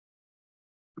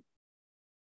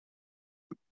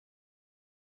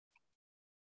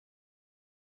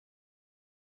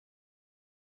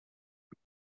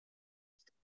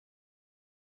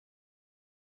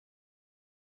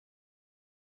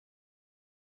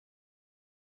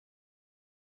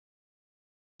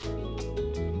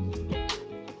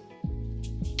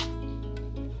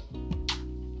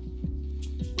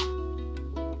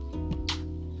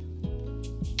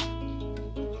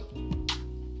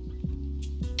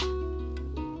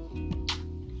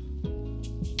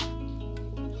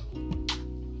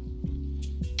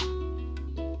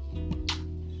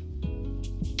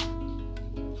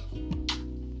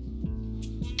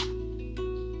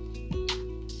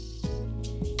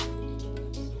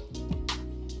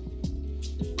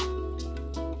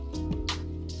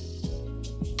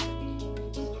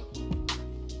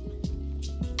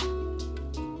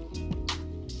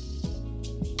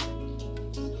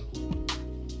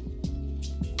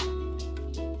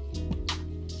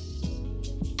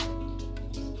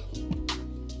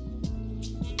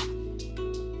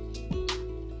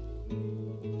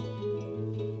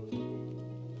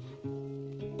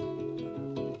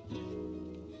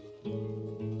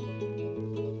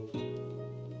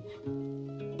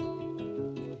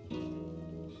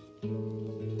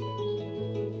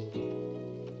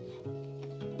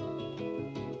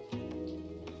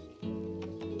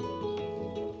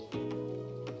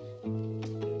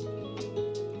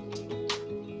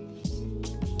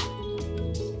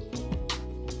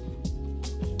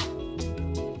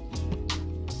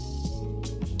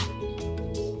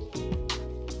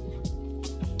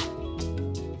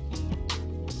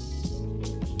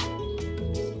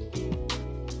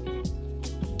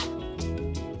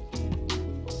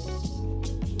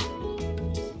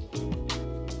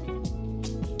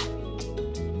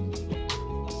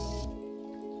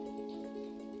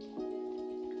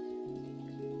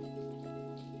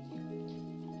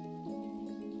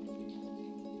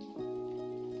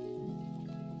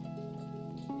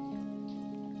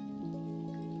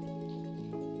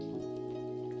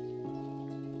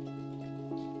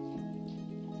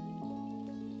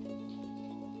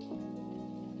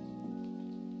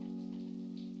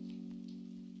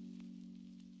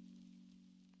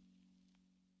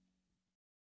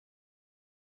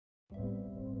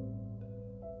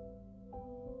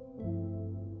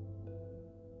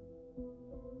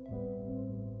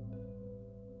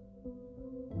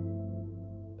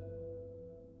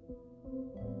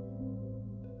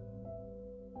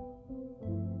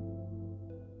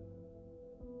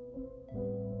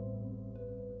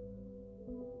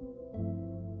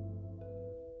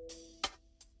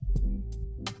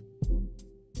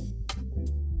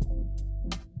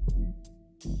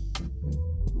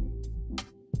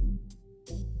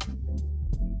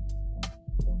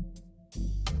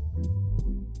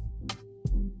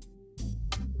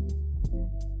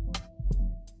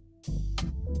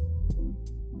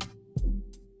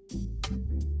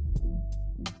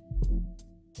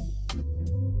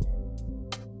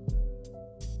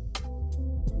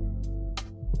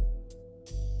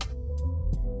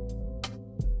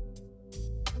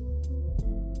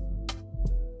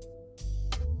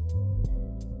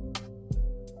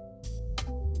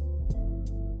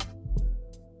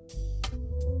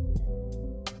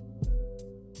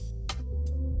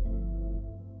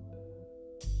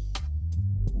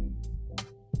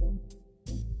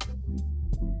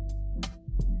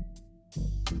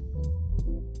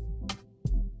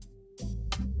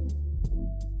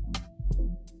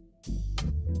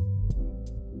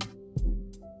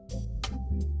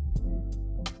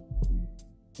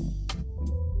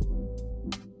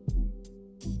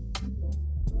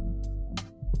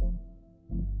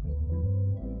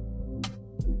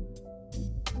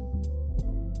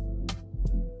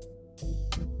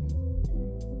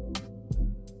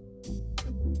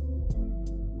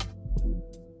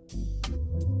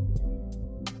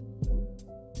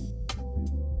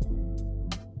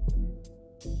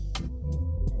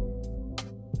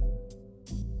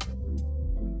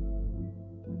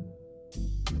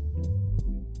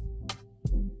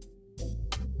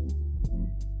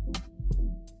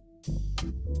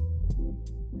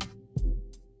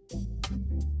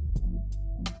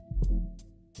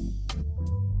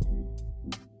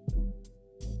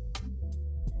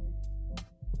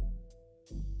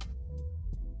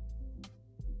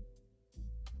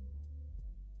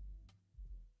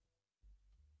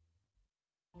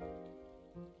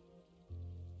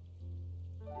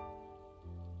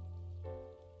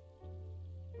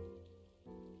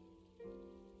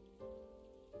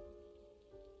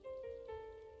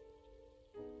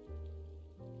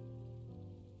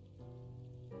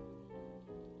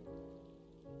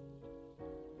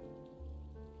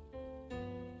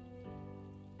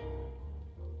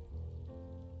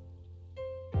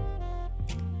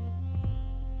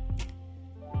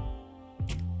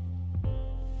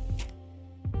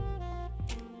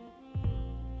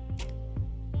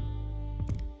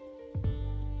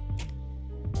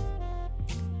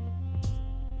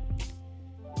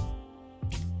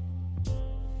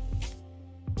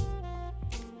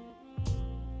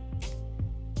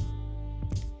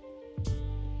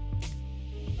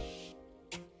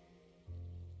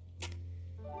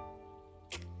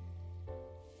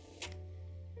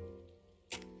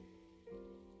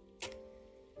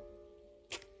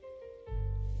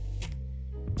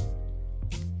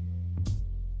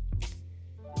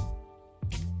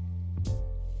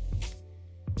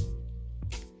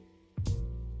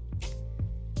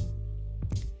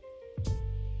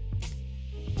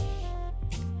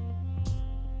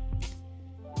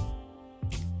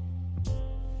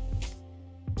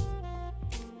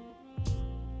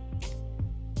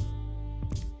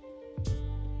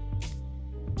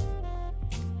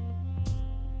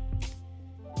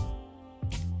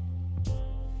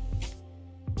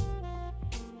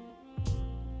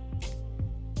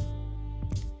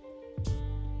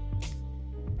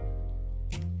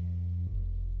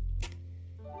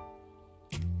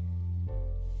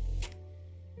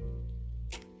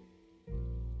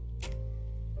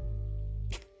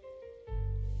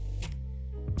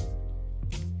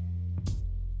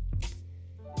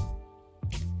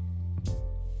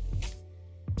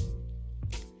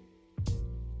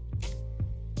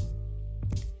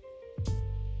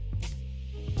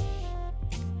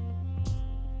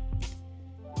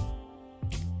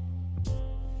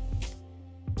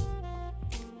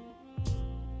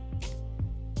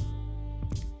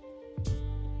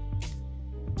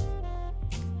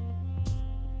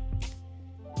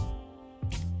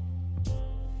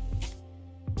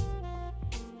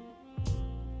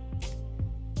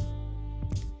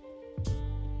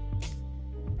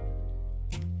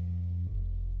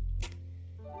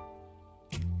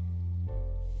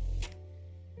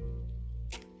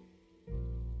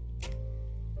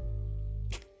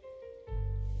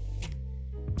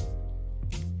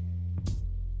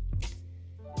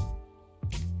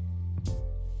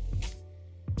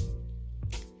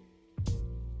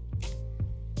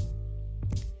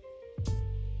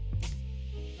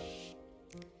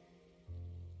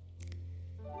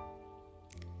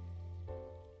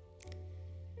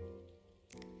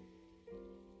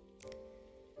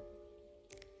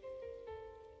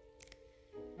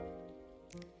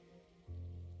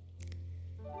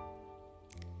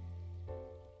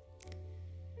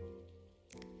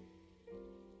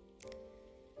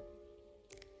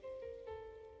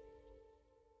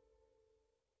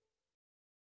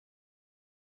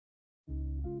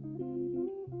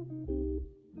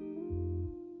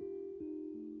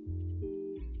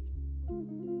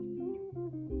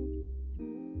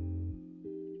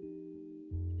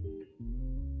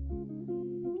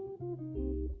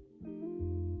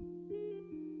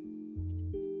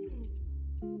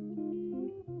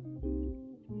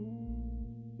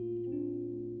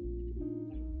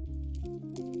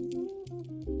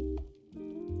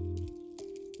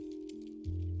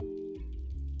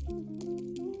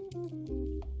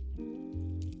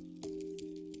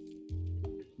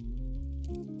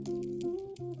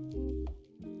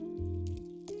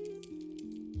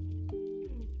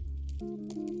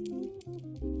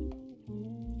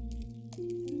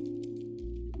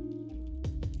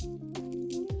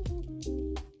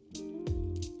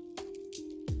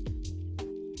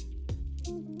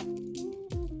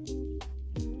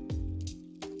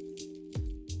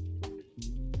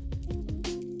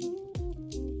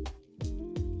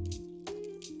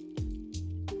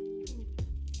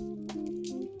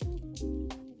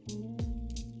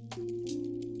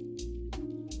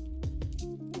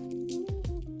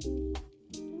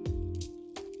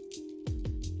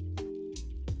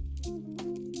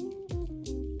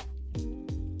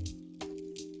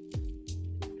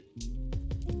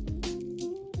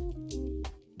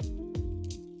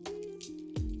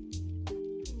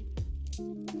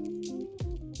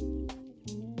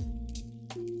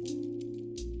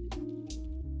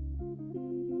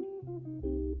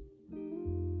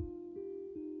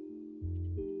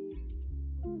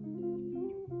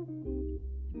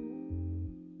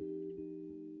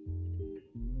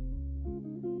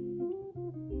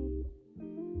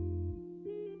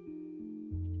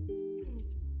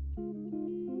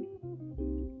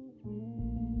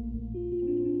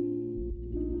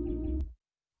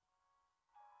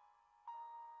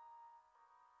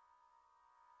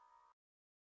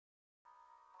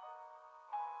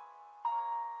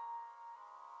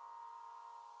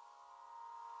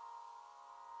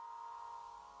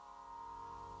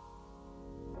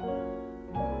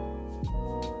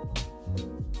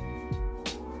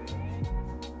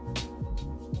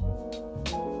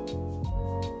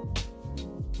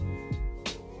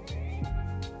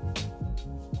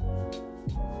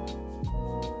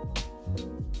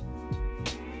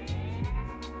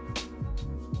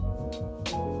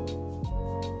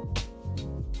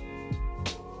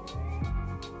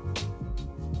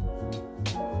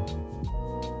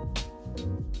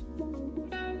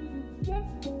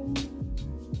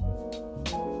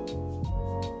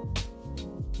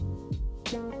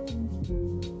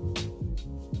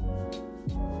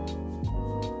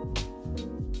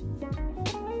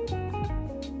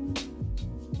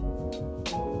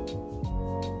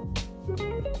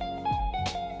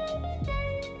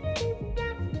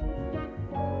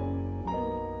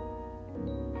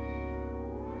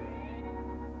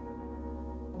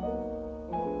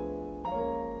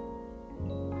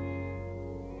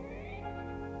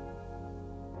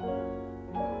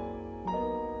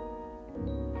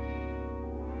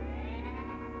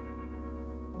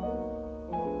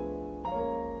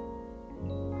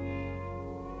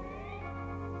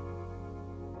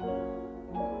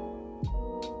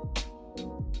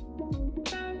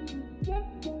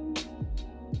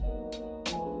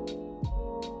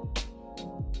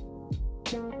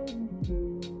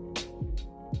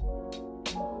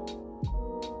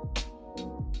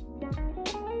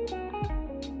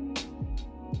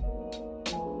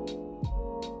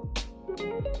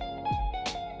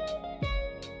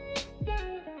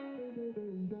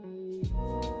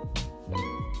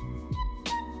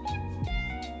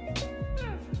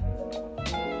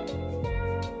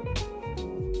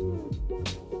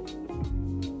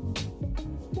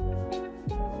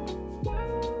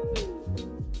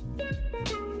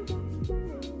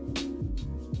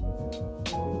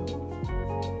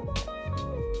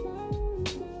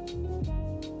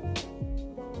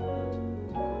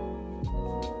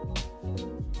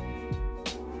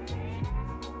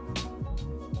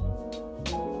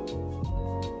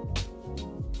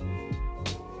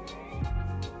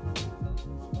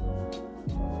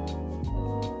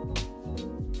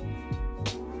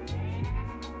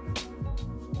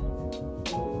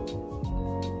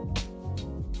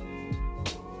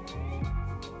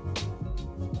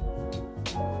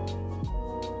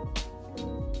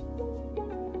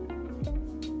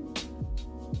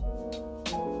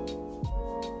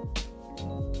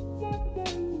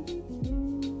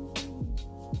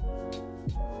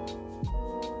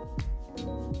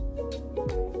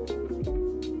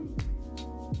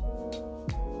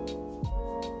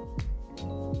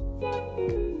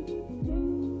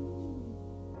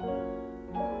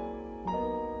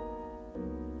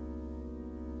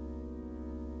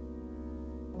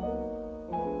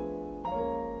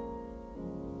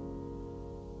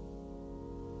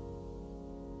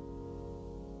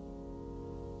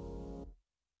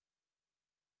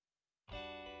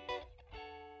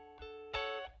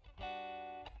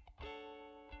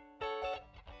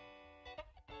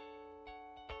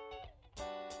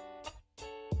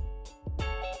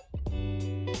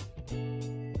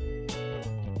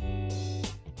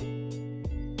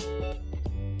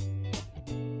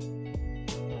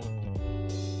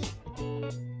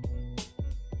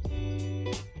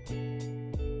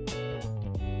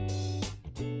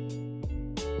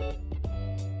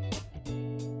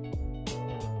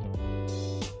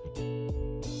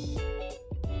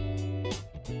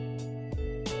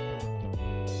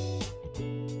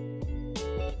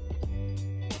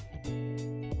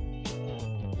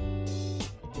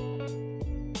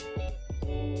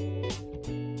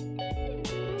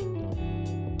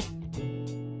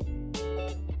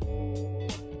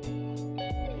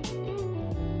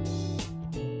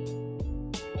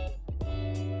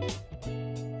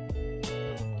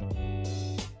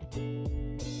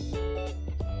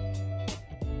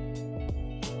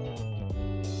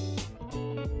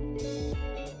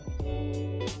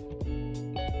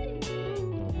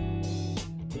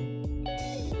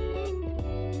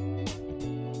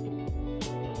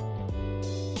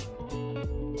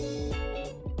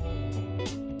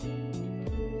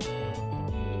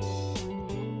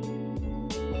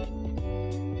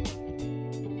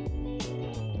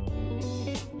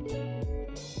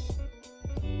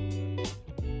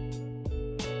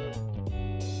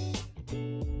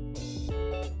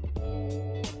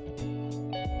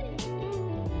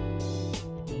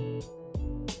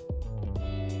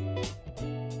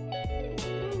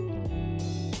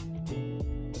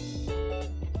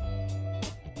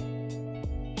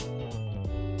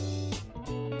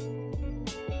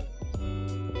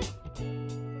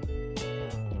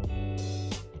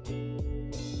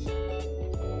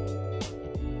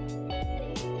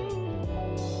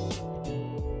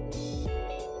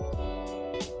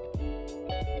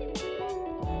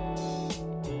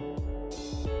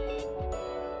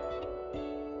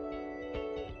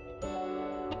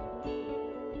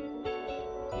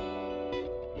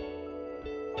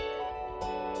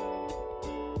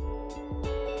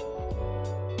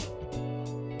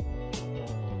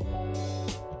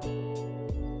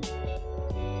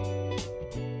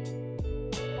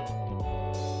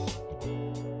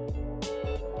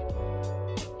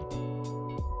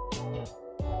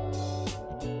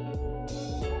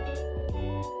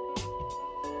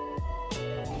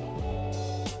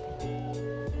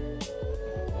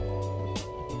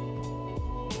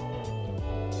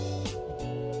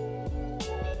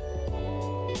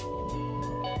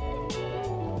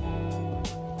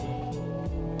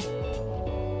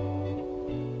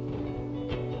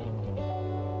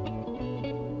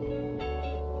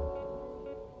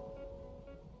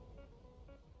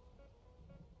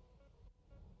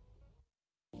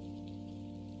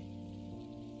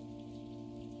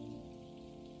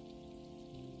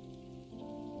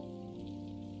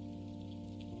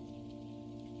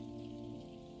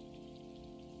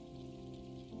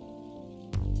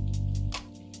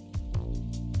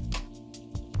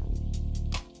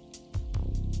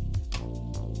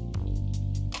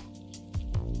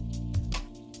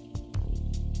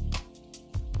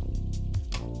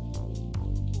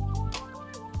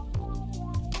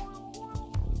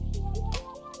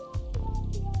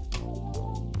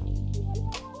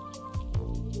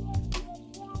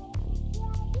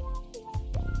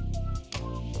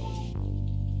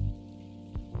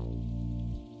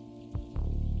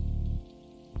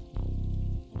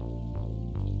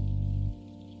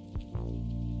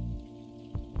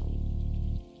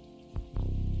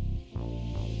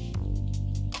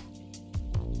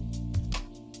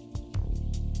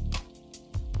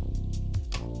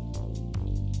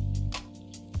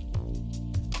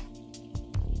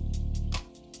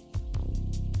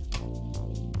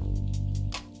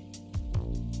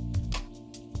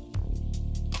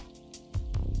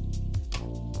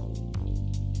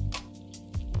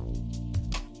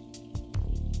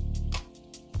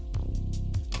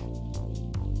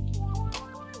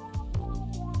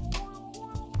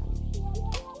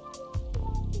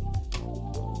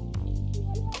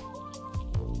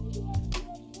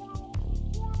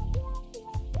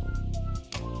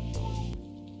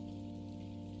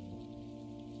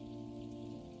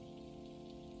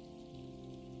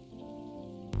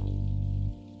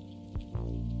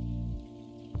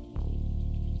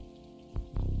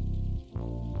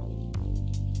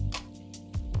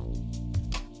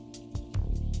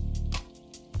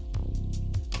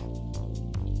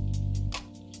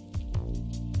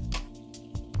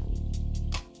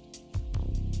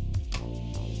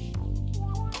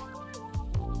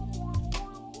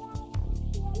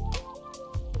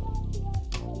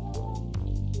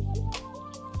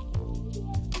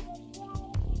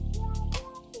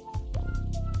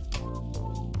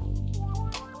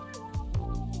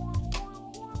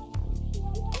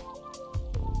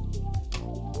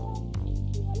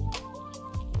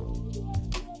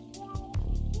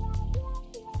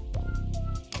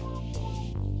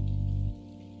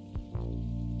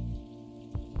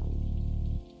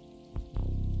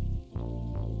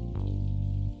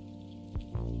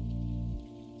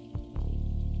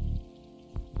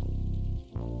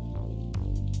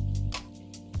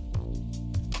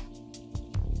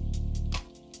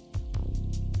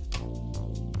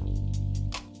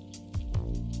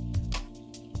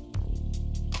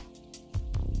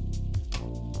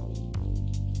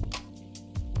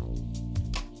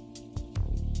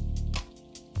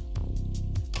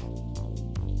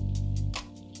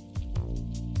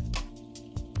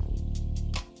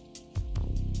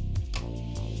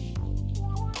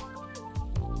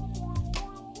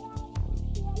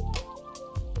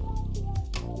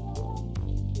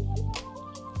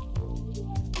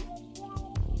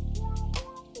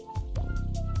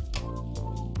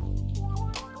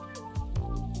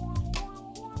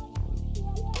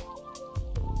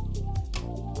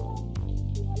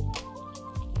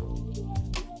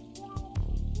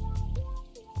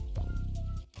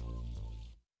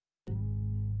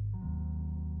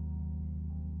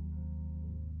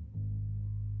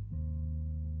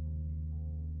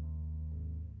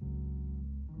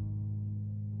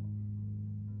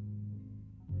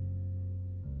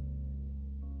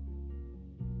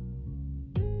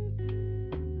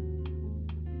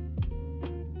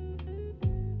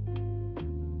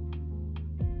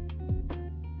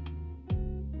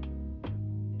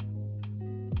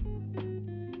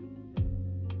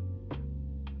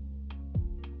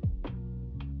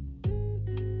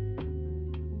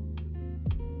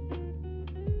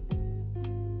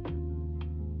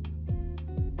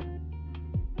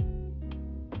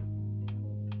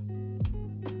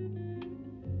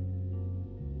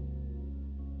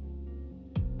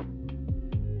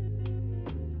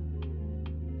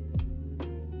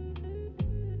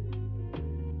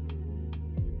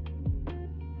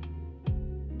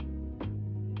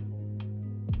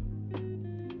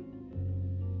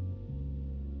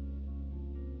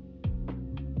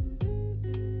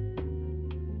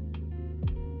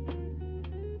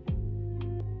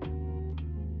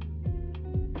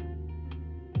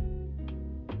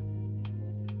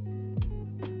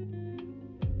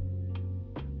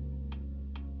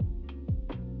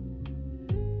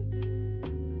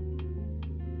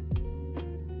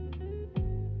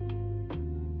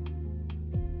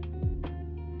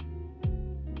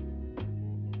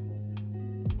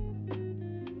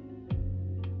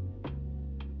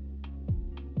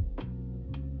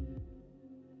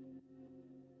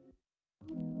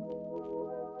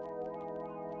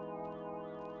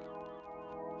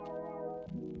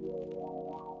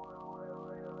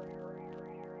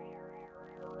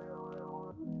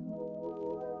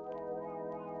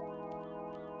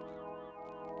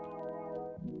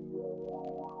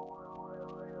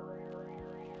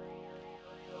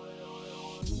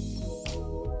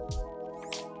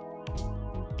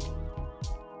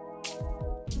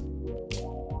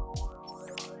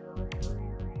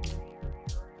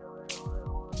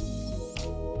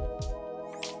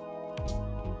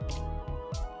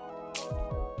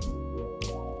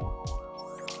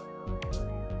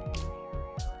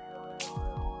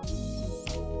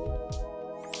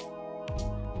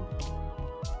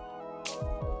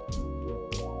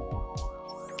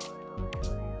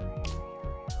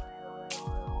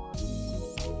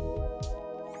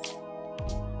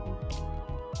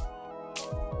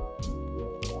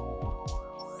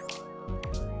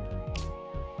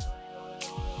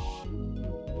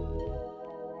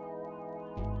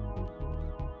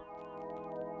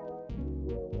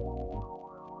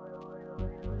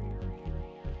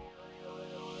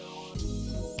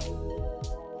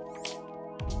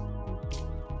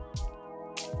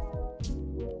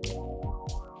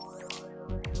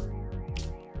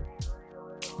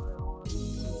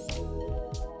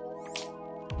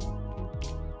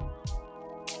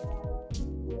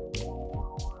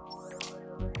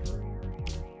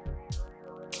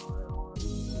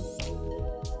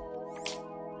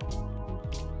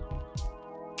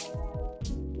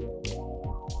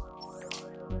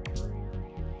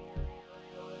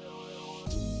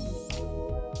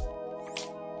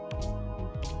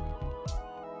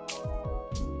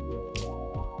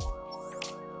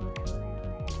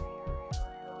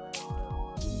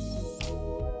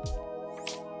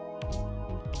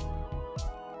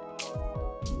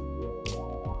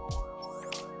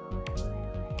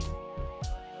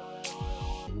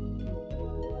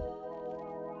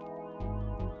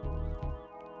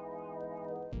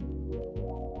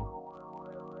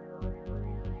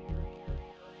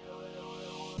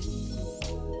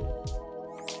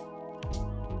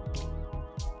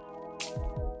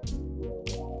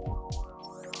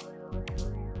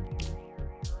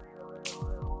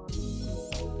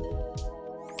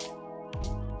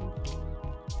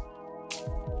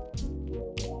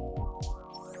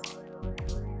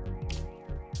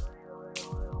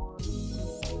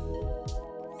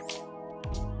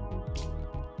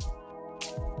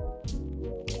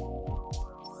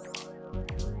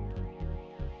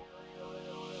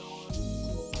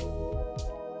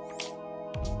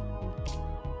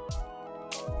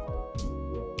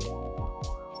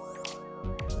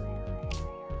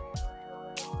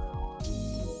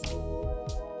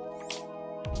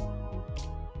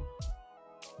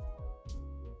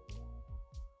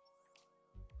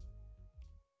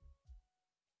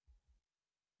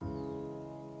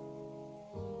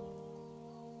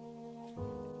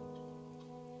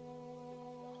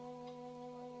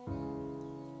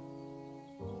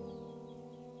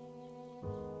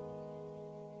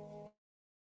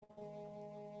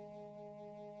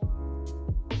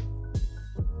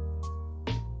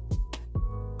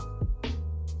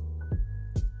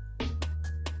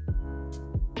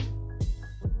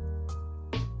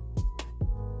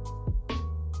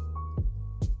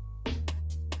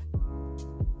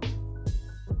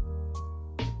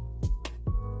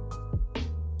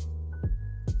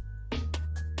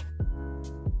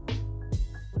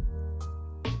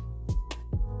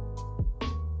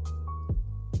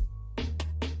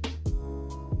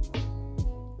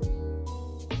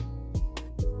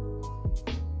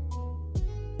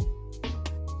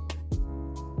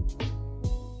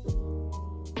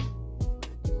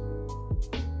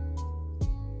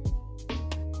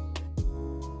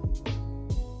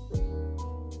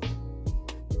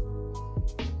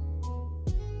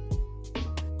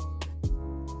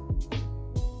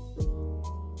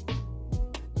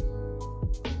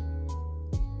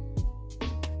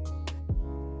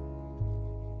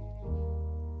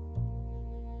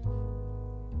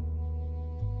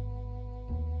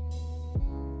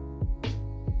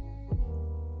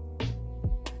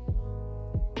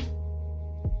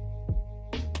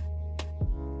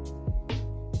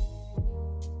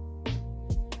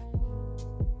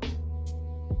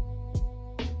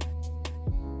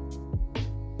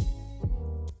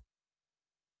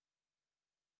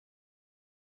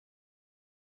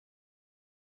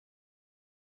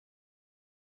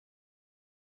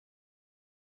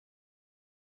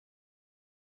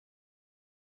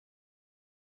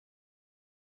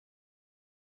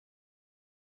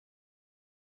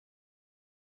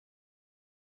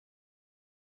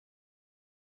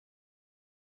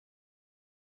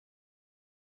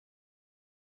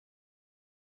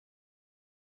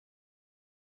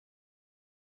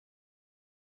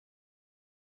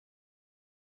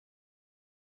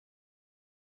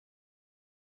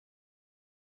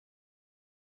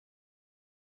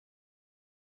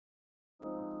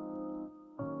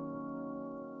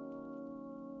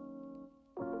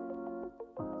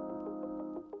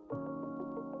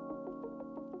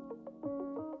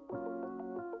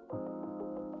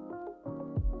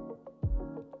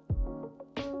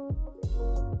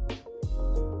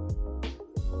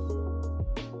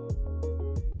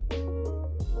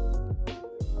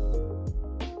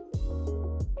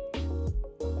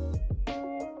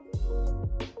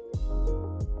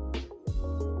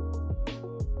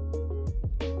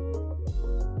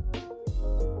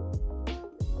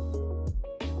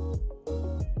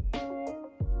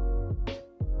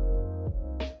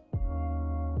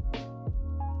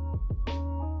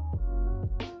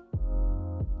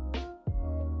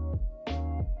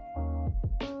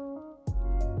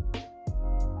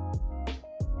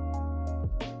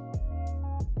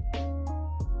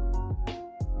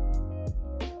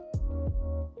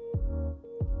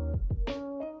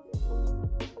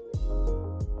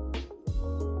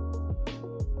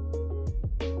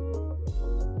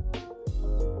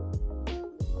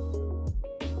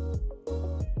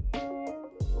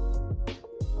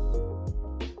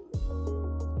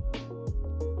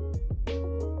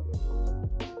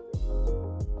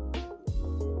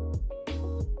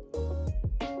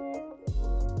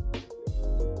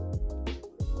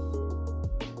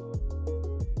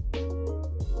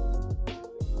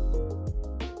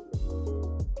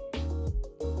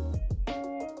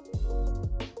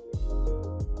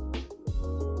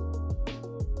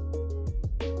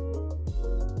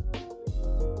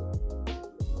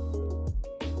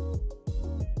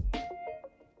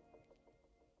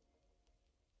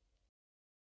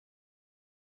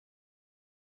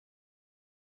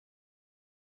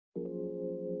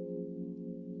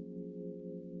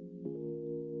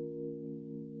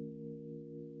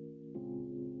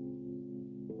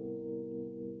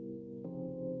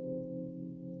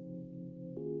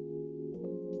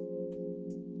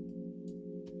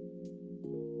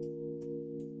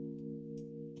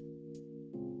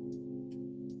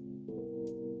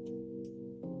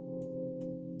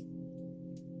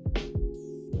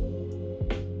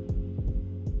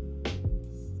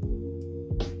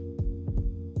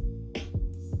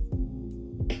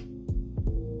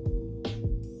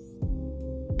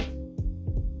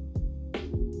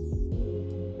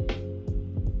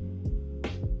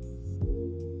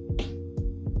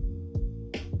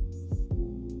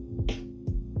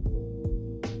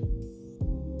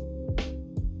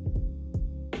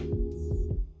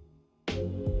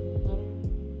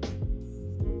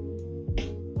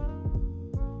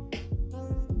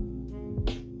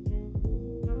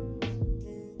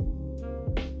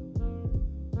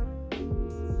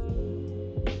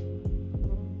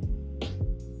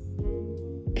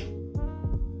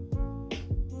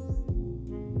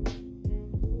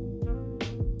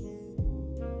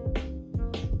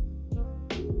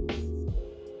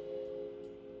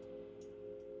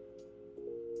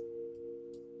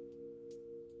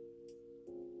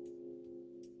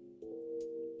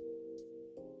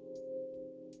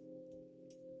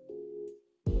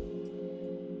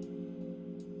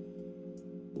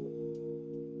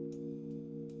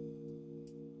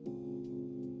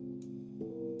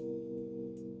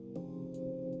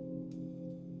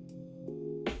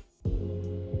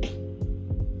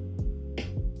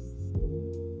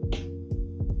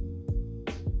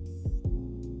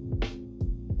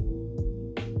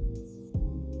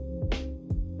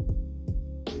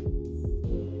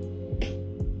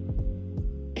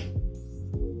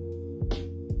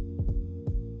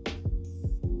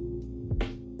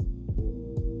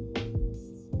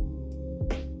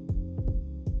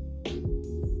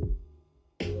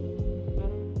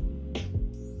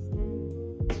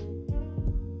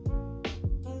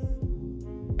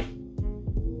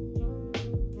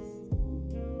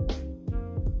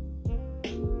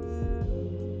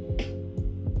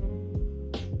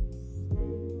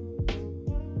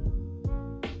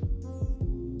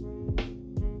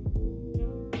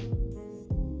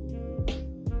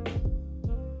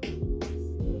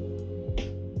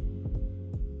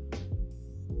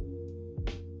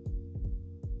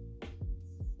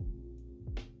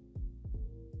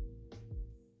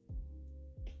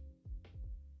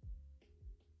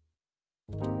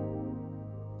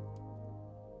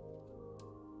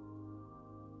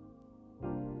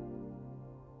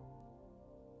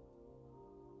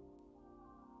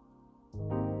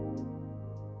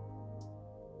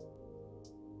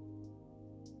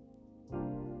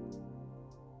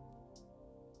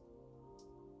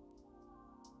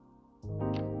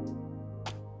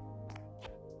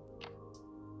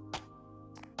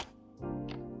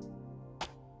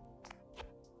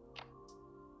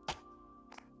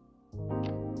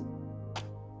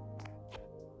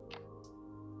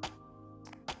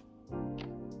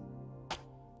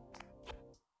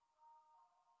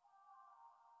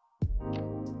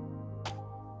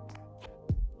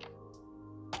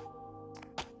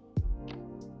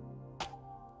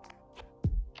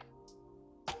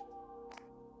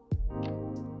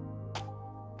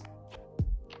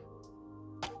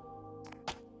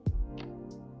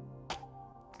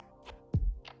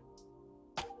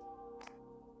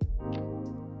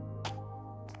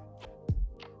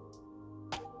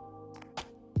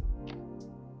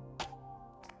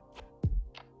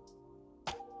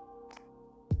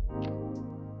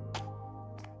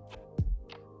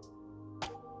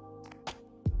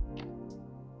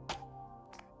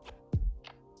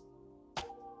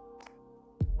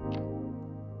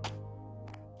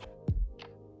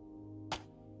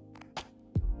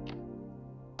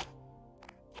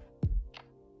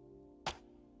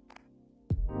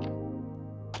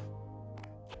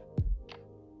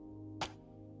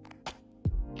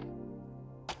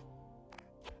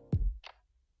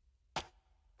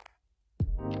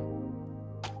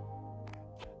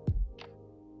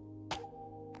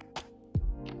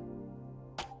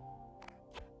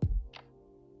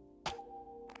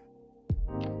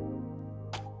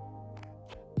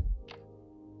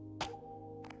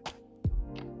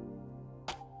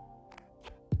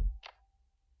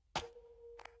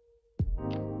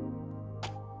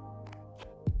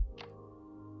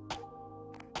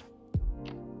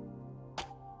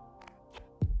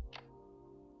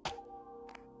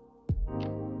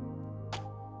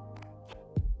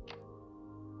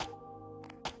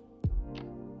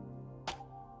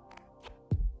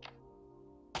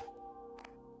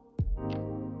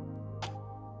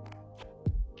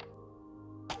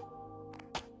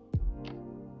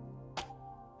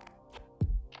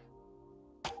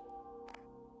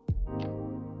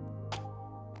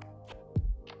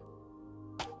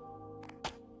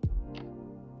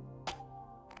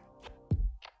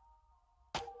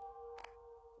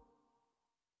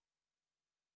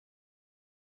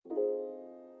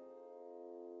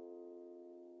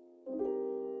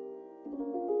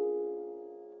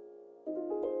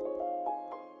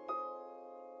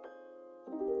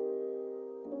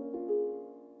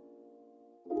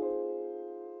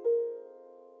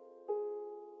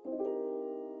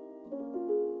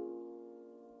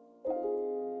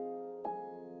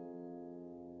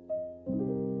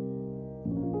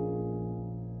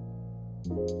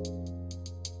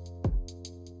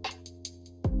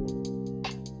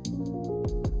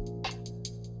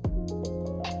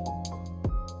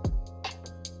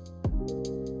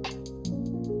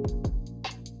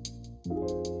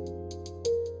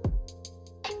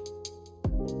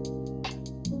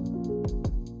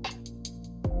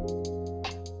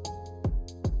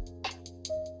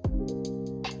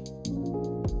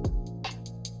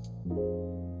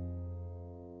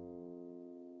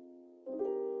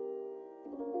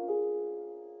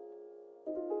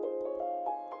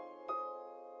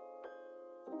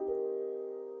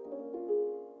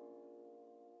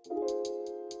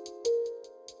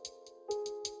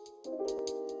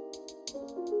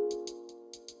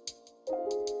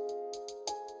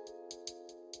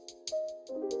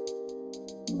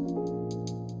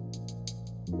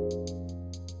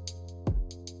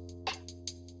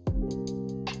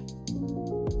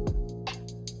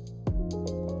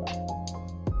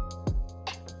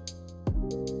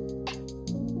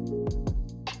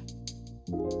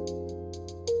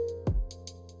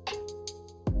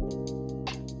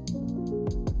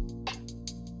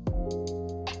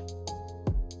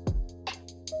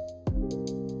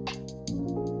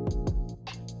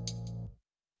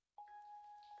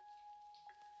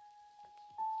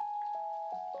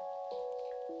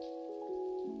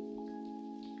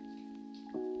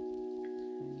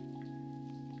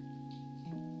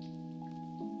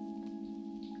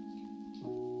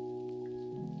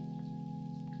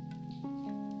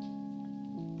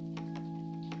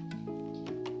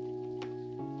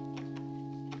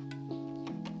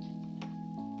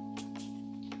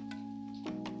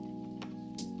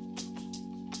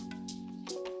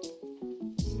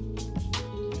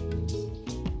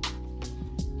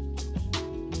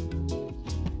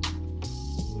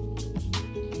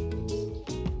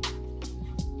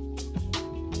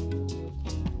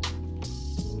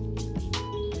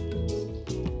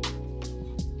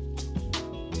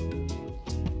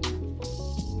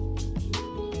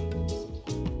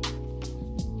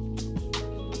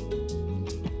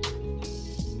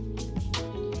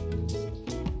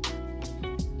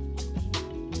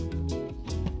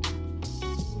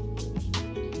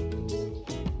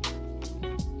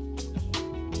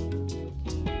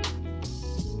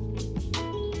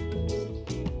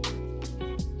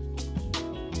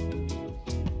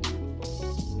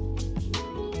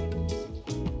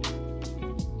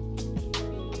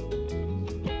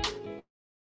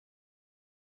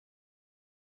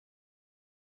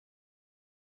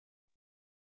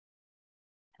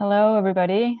 Hello,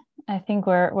 everybody. I think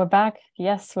we're back.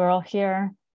 Yes, we're all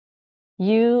here.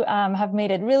 You have made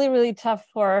it really, really tough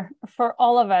for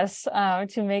all of us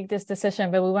to make this decision,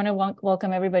 but we want to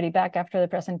welcome everybody back after the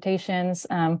presentations.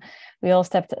 We all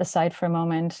stepped aside for a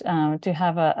moment to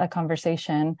have a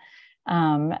conversation,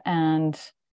 and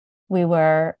we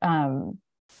were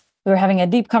having a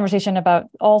deep conversation about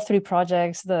all three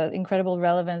projects, the incredible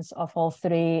relevance of all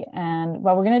three. And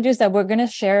what we're going to do is that we're going to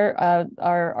share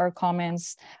our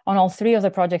comments on all three of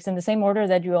the projects in the same order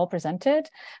that you all presented,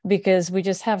 because we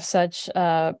just have such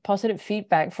positive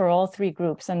feedback for all three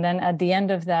groups. And then at the end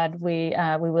of that, we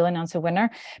will announce a winner.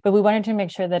 But we wanted to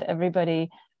make sure that everybody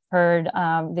heard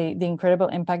the incredible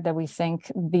impact that we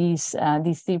think these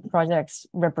three projects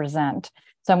represent.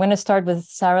 So I'm going to start with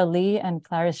Sarah Lee and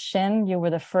Claris Shin. You were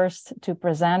the first to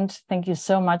present. Thank you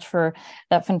so much for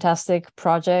that fantastic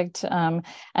project.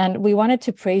 And we wanted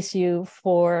to praise you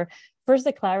for first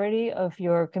the clarity of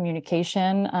your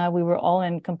communication. We were all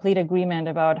in complete agreement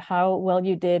about how well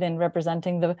you did in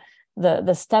representing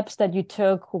the steps that you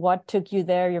took, what took you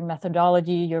there, your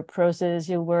methodology, your process.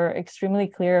 You were extremely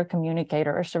clear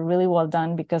communicator, so really well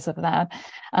done because of that.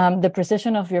 The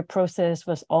precision of your process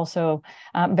was also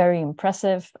very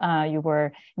impressive. You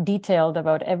were detailed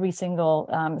about every single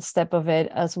step of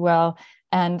it as well.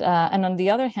 And on the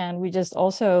other hand, we just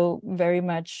also very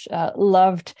much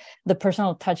loved the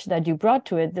personal touch that you brought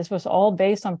to it. This was all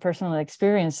based on personal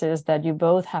experiences that you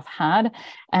both have had.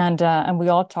 And we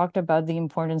all talked about the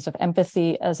importance of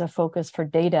empathy as a focus for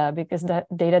data, because that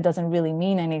data doesn't really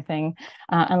mean anything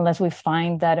unless we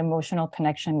find that emotional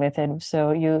connection with it.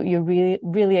 So you really,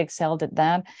 really excelled at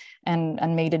that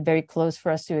and made it very close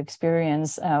for us to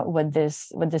experience what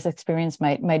this experience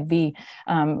might be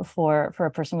for a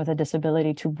person with a disability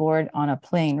to board on a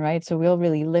plane, right? So we'll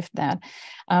really lift that.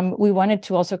 We wanted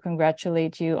to also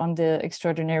congratulate you on the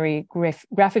extraordinary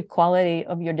graphic quality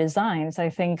of your designs. I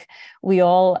think we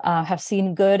all have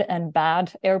seen good and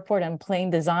bad airport and plane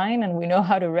design, and we know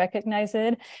how to recognize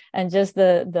it. And just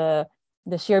the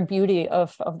sheer beauty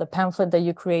of the pamphlet that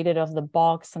you created, of the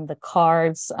box and the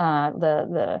cards,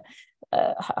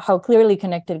 how clearly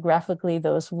connected graphically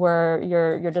those were,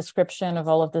 your description of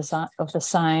all of the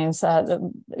signs.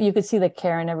 You could see the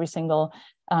care in every single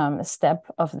step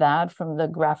of that, from the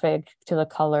graphic to the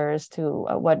colors to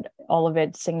what all of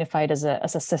it signified as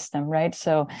a system, right?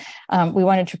 So we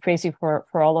wanted to praise you for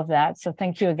all of that. So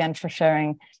thank you again for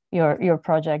sharing your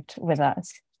project with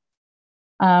us.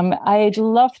 I'd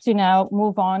love to now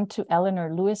move on to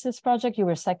Eleanor Lewis's project. You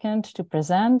were second to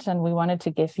present, and we wanted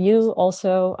to give you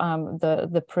also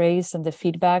the praise and the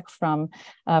feedback from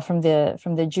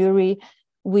the jury.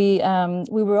 We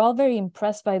were all very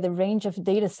impressed by the range of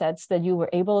data sets that you were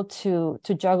able to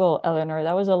juggle, Eleanor.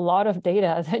 That was a lot of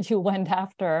data that you went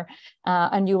after,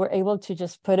 and you were able to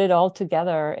just put it all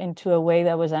together into a way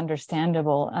that was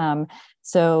understandable.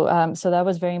 So that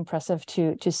was very impressive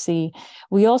to see.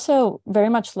 We also very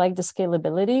much like the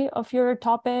scalability of your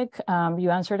topic.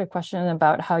 You answered a question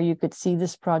about how you could see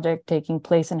this project taking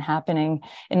place and happening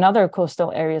in other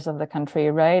coastal areas of the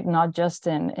country, right? Not just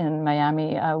in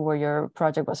Miami, where your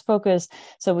project was focused.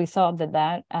 So we thought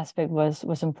that aspect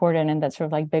was important, and that sort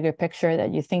of like bigger picture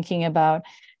that you're thinking about.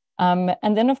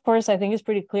 And then, of course, I think it's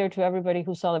pretty clear to everybody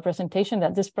who saw the presentation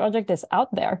that this project is out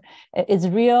there. It's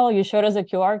real. You showed us a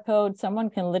QR code.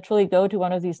 Someone can literally go to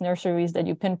one of these nurseries that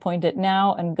you pinpointed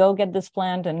now and go get this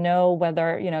plant and know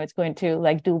whether, it's going to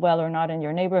like do well or not in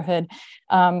your neighborhood.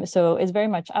 So it's very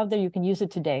much out there. You can use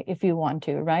it today if you want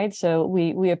to, right? So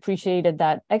we appreciated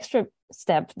that extra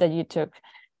step that you took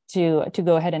to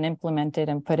go ahead and implement it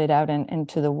and put it out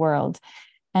into the world.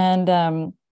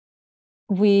 And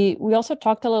we also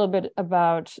talked a little bit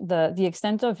about the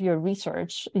extent of your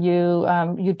research.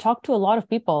 You talked to a lot of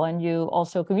people, and you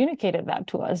also communicated that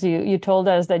to us. You told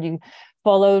us that you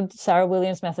followed Sarah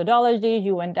Williams' methodology.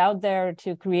 You went out there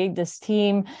to create this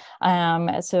team.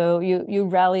 So you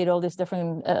rallied all these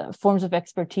different forms of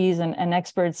expertise and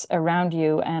experts around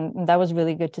you. And that was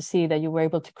really good to see that you were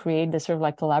able to create this sort of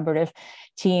like collaborative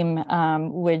team,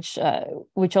 which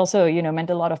also, meant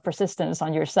a lot of persistence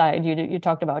on your side. You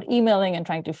talked about emailing and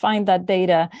trying to find that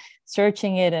data,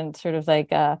 searching it, and sort of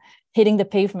like hitting the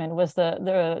pavement was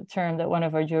the term that one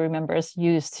of our jury members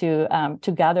used to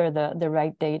gather the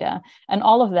right data, and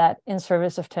all of that in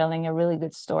service of telling a really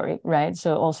good story, right?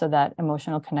 So also that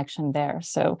emotional connection there.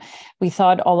 So we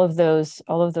thought all of those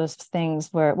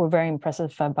things were very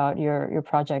impressive about your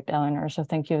project, Eleanor. So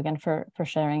thank you again for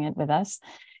sharing it with us.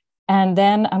 And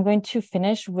then I'm going to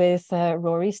finish with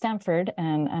Rori Stanford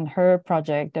and her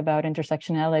project about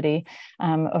intersectionality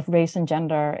of race and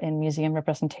gender in museum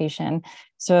representation.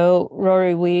 So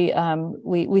Rori,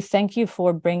 we thank you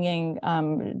for bringing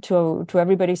to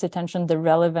everybody's attention the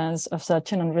relevance of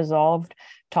such an unresolved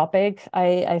topic.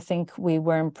 I think we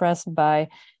were impressed by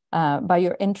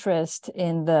your interest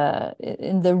in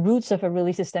the roots of a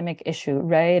really systemic issue,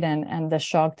 right? And the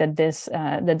shock that this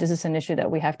is an issue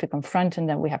that we have to confront and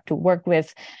that we have to work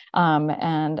with.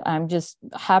 And I'm just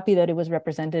happy that it was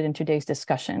represented in today's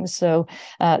discussion. So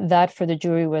that for the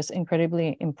jury was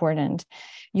incredibly important.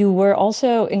 You were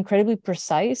also incredibly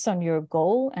precise on your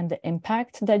goal and the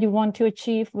impact that you want to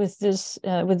achieve with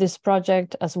this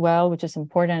project as well, which is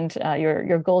important.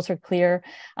 Your goals are clear.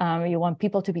 You want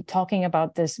people to be talking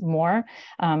about this more,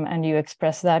 and you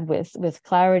express that with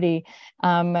clarity.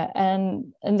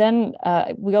 And then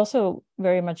we also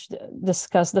very much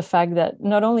discuss the fact that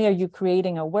not only are you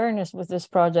creating awareness with this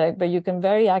project, but you can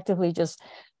very actively just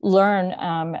learn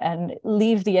and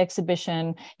leave the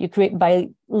exhibition. You create by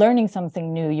learning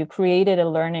something new. You created a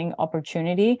learning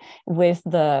opportunity with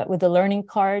the learning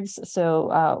cards.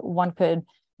 So one could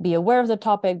be aware of the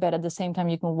topic, but at the same time,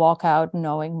 you can walk out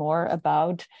knowing more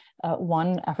about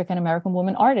one African-American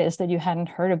woman artist that you hadn't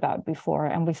heard about before.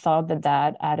 And we thought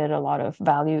that added a lot of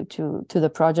value to the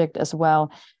project as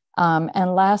well.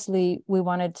 And lastly, we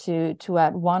wanted to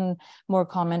add one more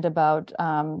comment about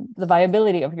the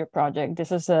viability of your project.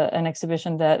 This is an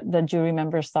exhibition that the jury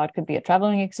members thought could be a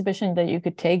traveling exhibition that you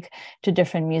could take to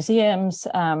different museums.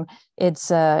 It's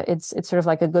sort of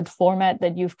like a good format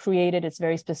that you've created. It's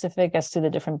very specific as to the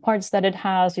different parts that it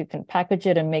has. You can package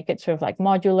it and make it sort of like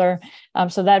modular.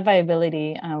 So that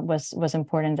viability was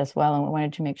important as well, and we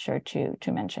wanted to make sure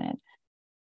to mention it.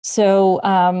 So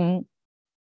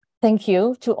thank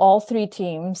you to all three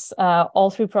teams. All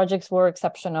three projects were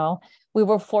exceptional. We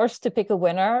were forced to pick a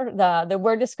winner. There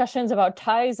were discussions about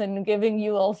ties and giving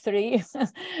you all three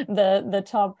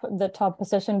the top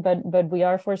position, but we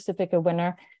are forced to pick a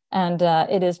winner. And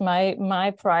it is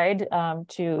my pride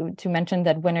to mention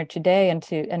that winner today and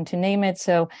to name it.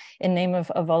 So in name of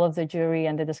all of the jury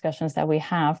and the discussions that we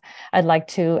have, I'd like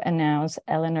to announce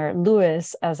Eleanor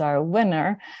Lewis as our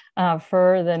winner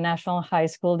for the National High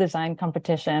School Design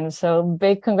Competition. So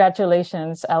big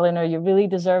congratulations, Eleanor. You really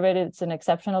deserve it. It's an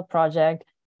exceptional project.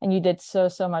 And you did so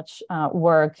much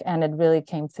work, and it really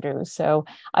came through. So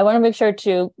I want to make sure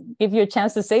to give you a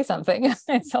chance to say something.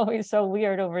 It's always so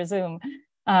weird over Zoom.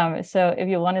 So if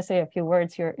you want to say a few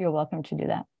words, you're welcome to do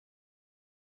that.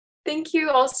 Thank you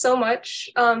all so much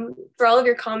for all of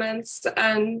your comments,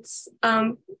 and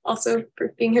also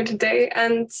for being here today.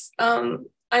 And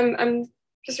I'm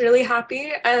just really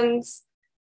happy, and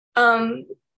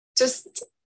just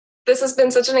this has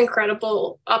been such an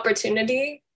incredible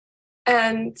opportunity,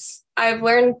 and I've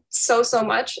learned so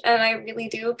much, and I really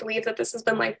do believe that this has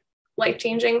been like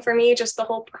life-changing for me, just the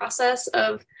whole process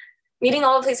of meeting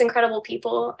all of these incredible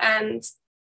people and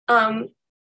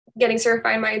getting to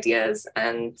refine my ideas,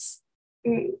 and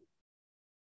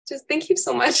just thank you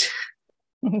so much.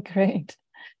 Great.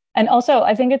 And also,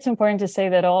 I think it's important to say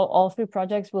that all three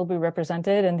projects will be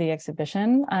represented in the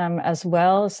exhibition as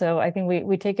well. So I think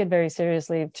we take it very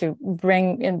seriously to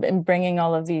bringing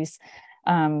all of these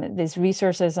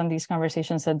resources and these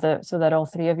conversations so that all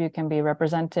three of you can be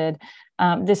represented.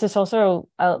 This is also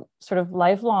a sort of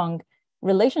lifelong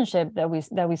relationship that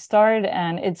we start,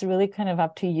 and it's really kind of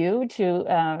up to you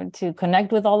to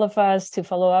connect with all of us, to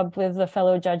follow up with the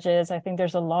fellow judges. I think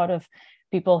there's a lot of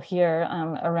people here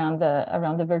around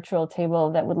the virtual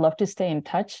table that would love to stay in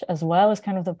touch as well, as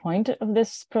kind of the point of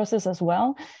this process as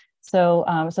well. So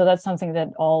that's something that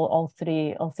all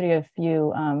three of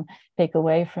you take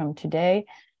away from today.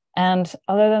 And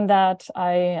other than that,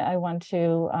 I want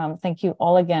to thank you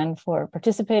all again for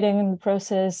participating in the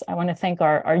process. I want to thank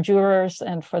our jurors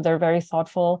and for their very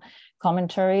thoughtful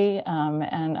commentary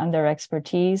and their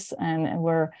expertise. And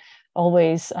we're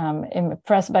always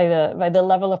impressed by the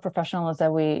level of professionals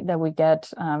that we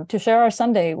get to share our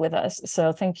Sunday with us.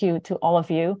 So thank you to all of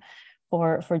you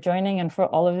for joining, and for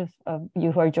all of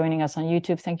you who are joining us on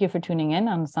YouTube. Thank you for tuning in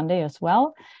on Sunday as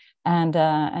well.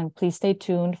 And please stay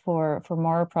tuned for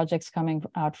more projects coming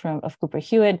out of Cooper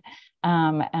Hewitt.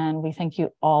 And we thank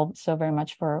you all so very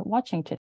much for watching today.